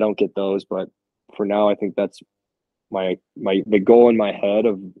 if I don't get those. But for now, I think that's the goal in my head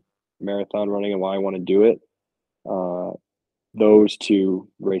of marathon running and why I want to do it. Those two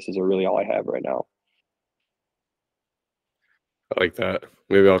races are really all I have right now. I like that.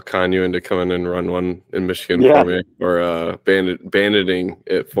 Maybe I'll con you into coming and run one in Michigan for me, or banditing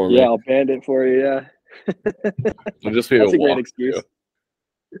it for me. Yeah, I'll band it for you. Yeah, It'll just be that's a great walk excuse.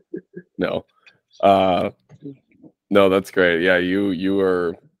 No, no, that's great. Yeah, you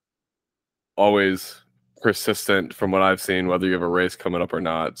are always persistent from what I've seen, whether you have a race coming up or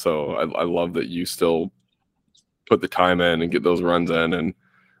not. So I love that you still put the time in and get those runs in, and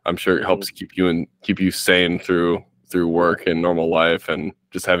I'm sure it helps keep you sane through work and normal life, and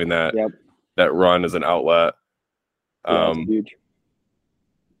just having that run as an outlet. Yeah, it's huge.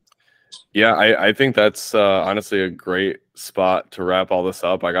 Yeah, I think that's honestly a great spot to wrap all this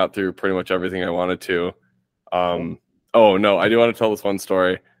up. I got through pretty much everything I wanted to. Oh no, I do want to tell this one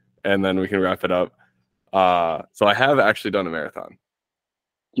story, and then we can wrap it up. So I have actually done a marathon.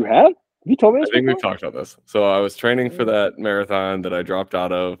 You have? You told me this I think before? we've talked about this. So I was training for that marathon that I dropped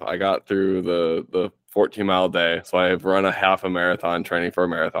out of. I got through the 14-mile day. So I've run a half a marathon training for a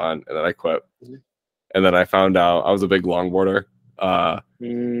marathon, and then I quit. And then I found out I was a big longboarder.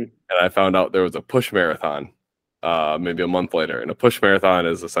 And I found out there was a push marathon maybe a month later. And a push marathon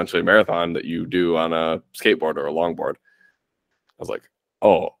is essentially a marathon that you do on a skateboard or a longboard. I was like,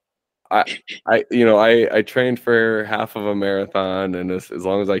 oh, I trained for half of a marathon, and as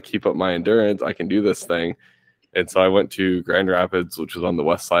long as I keep up my endurance, I can do this thing. And so I went to Grand Rapids, which was on the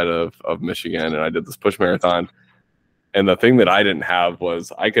west side of Michigan, and I did this push marathon. And the thing that I didn't have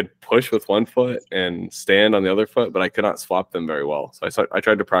was I could push with one foot and stand on the other foot, but I could not swap them very well. So I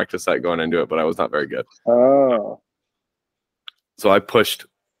tried to practice that going into it, but I was not very good. Oh. So I pushed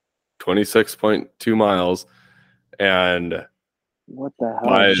 26.2 miles, and what the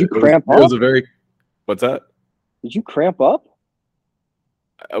hell? Did you cramp up? It was a very, what's that? Did you cramp up?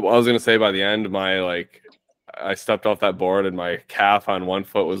 I was going to say by the end, I stepped off that board and my calf on one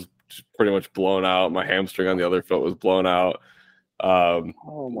foot was pretty much blown out. My hamstring on the other foot was blown out.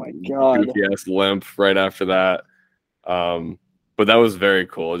 Oh my God. Goofy ass limp right after that. But that was very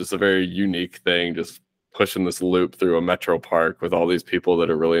cool. Just a very unique thing, just pushing this loop through a metro park with all these people that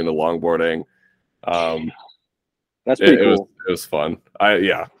are really into longboarding. That's pretty cool. It was fun.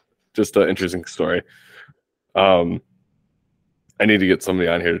 Just an interesting story. I need to get somebody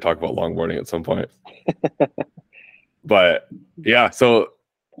on here to talk about longboarding at some point. But yeah, so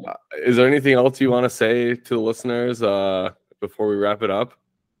is there anything else you want to say to the listeners before we wrap it up?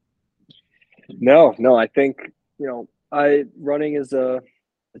 No, I think, running is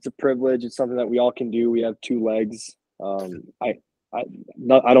it's a privilege. It's something that we all can do. We have two legs. Tyler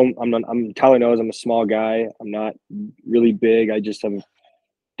knows I'm a small guy. I'm not really big. I just have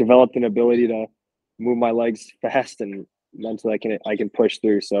developed an ability to move my legs fast, and mentally I can push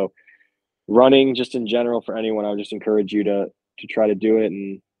through. So running, just in general, for anyone, I would just encourage you to try to do it.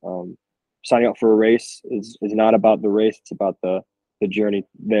 And signing up for a race is not about the race; it's about the journey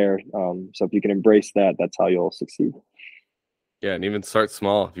there. So if you can embrace that, that's how you'll succeed. Yeah, and even start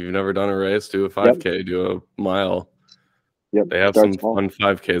small. If you've never done a race, do a 5K, Yep. do a mile. Yep. They have Start some small. fun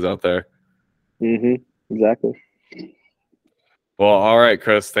 5Ks out there. Exactly. Well, all right,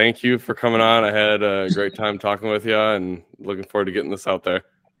 Chris. Thank you for coming on. I had a great time talking with you, and looking forward to getting this out there.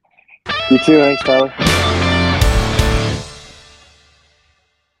 You too. Thanks, Tyler.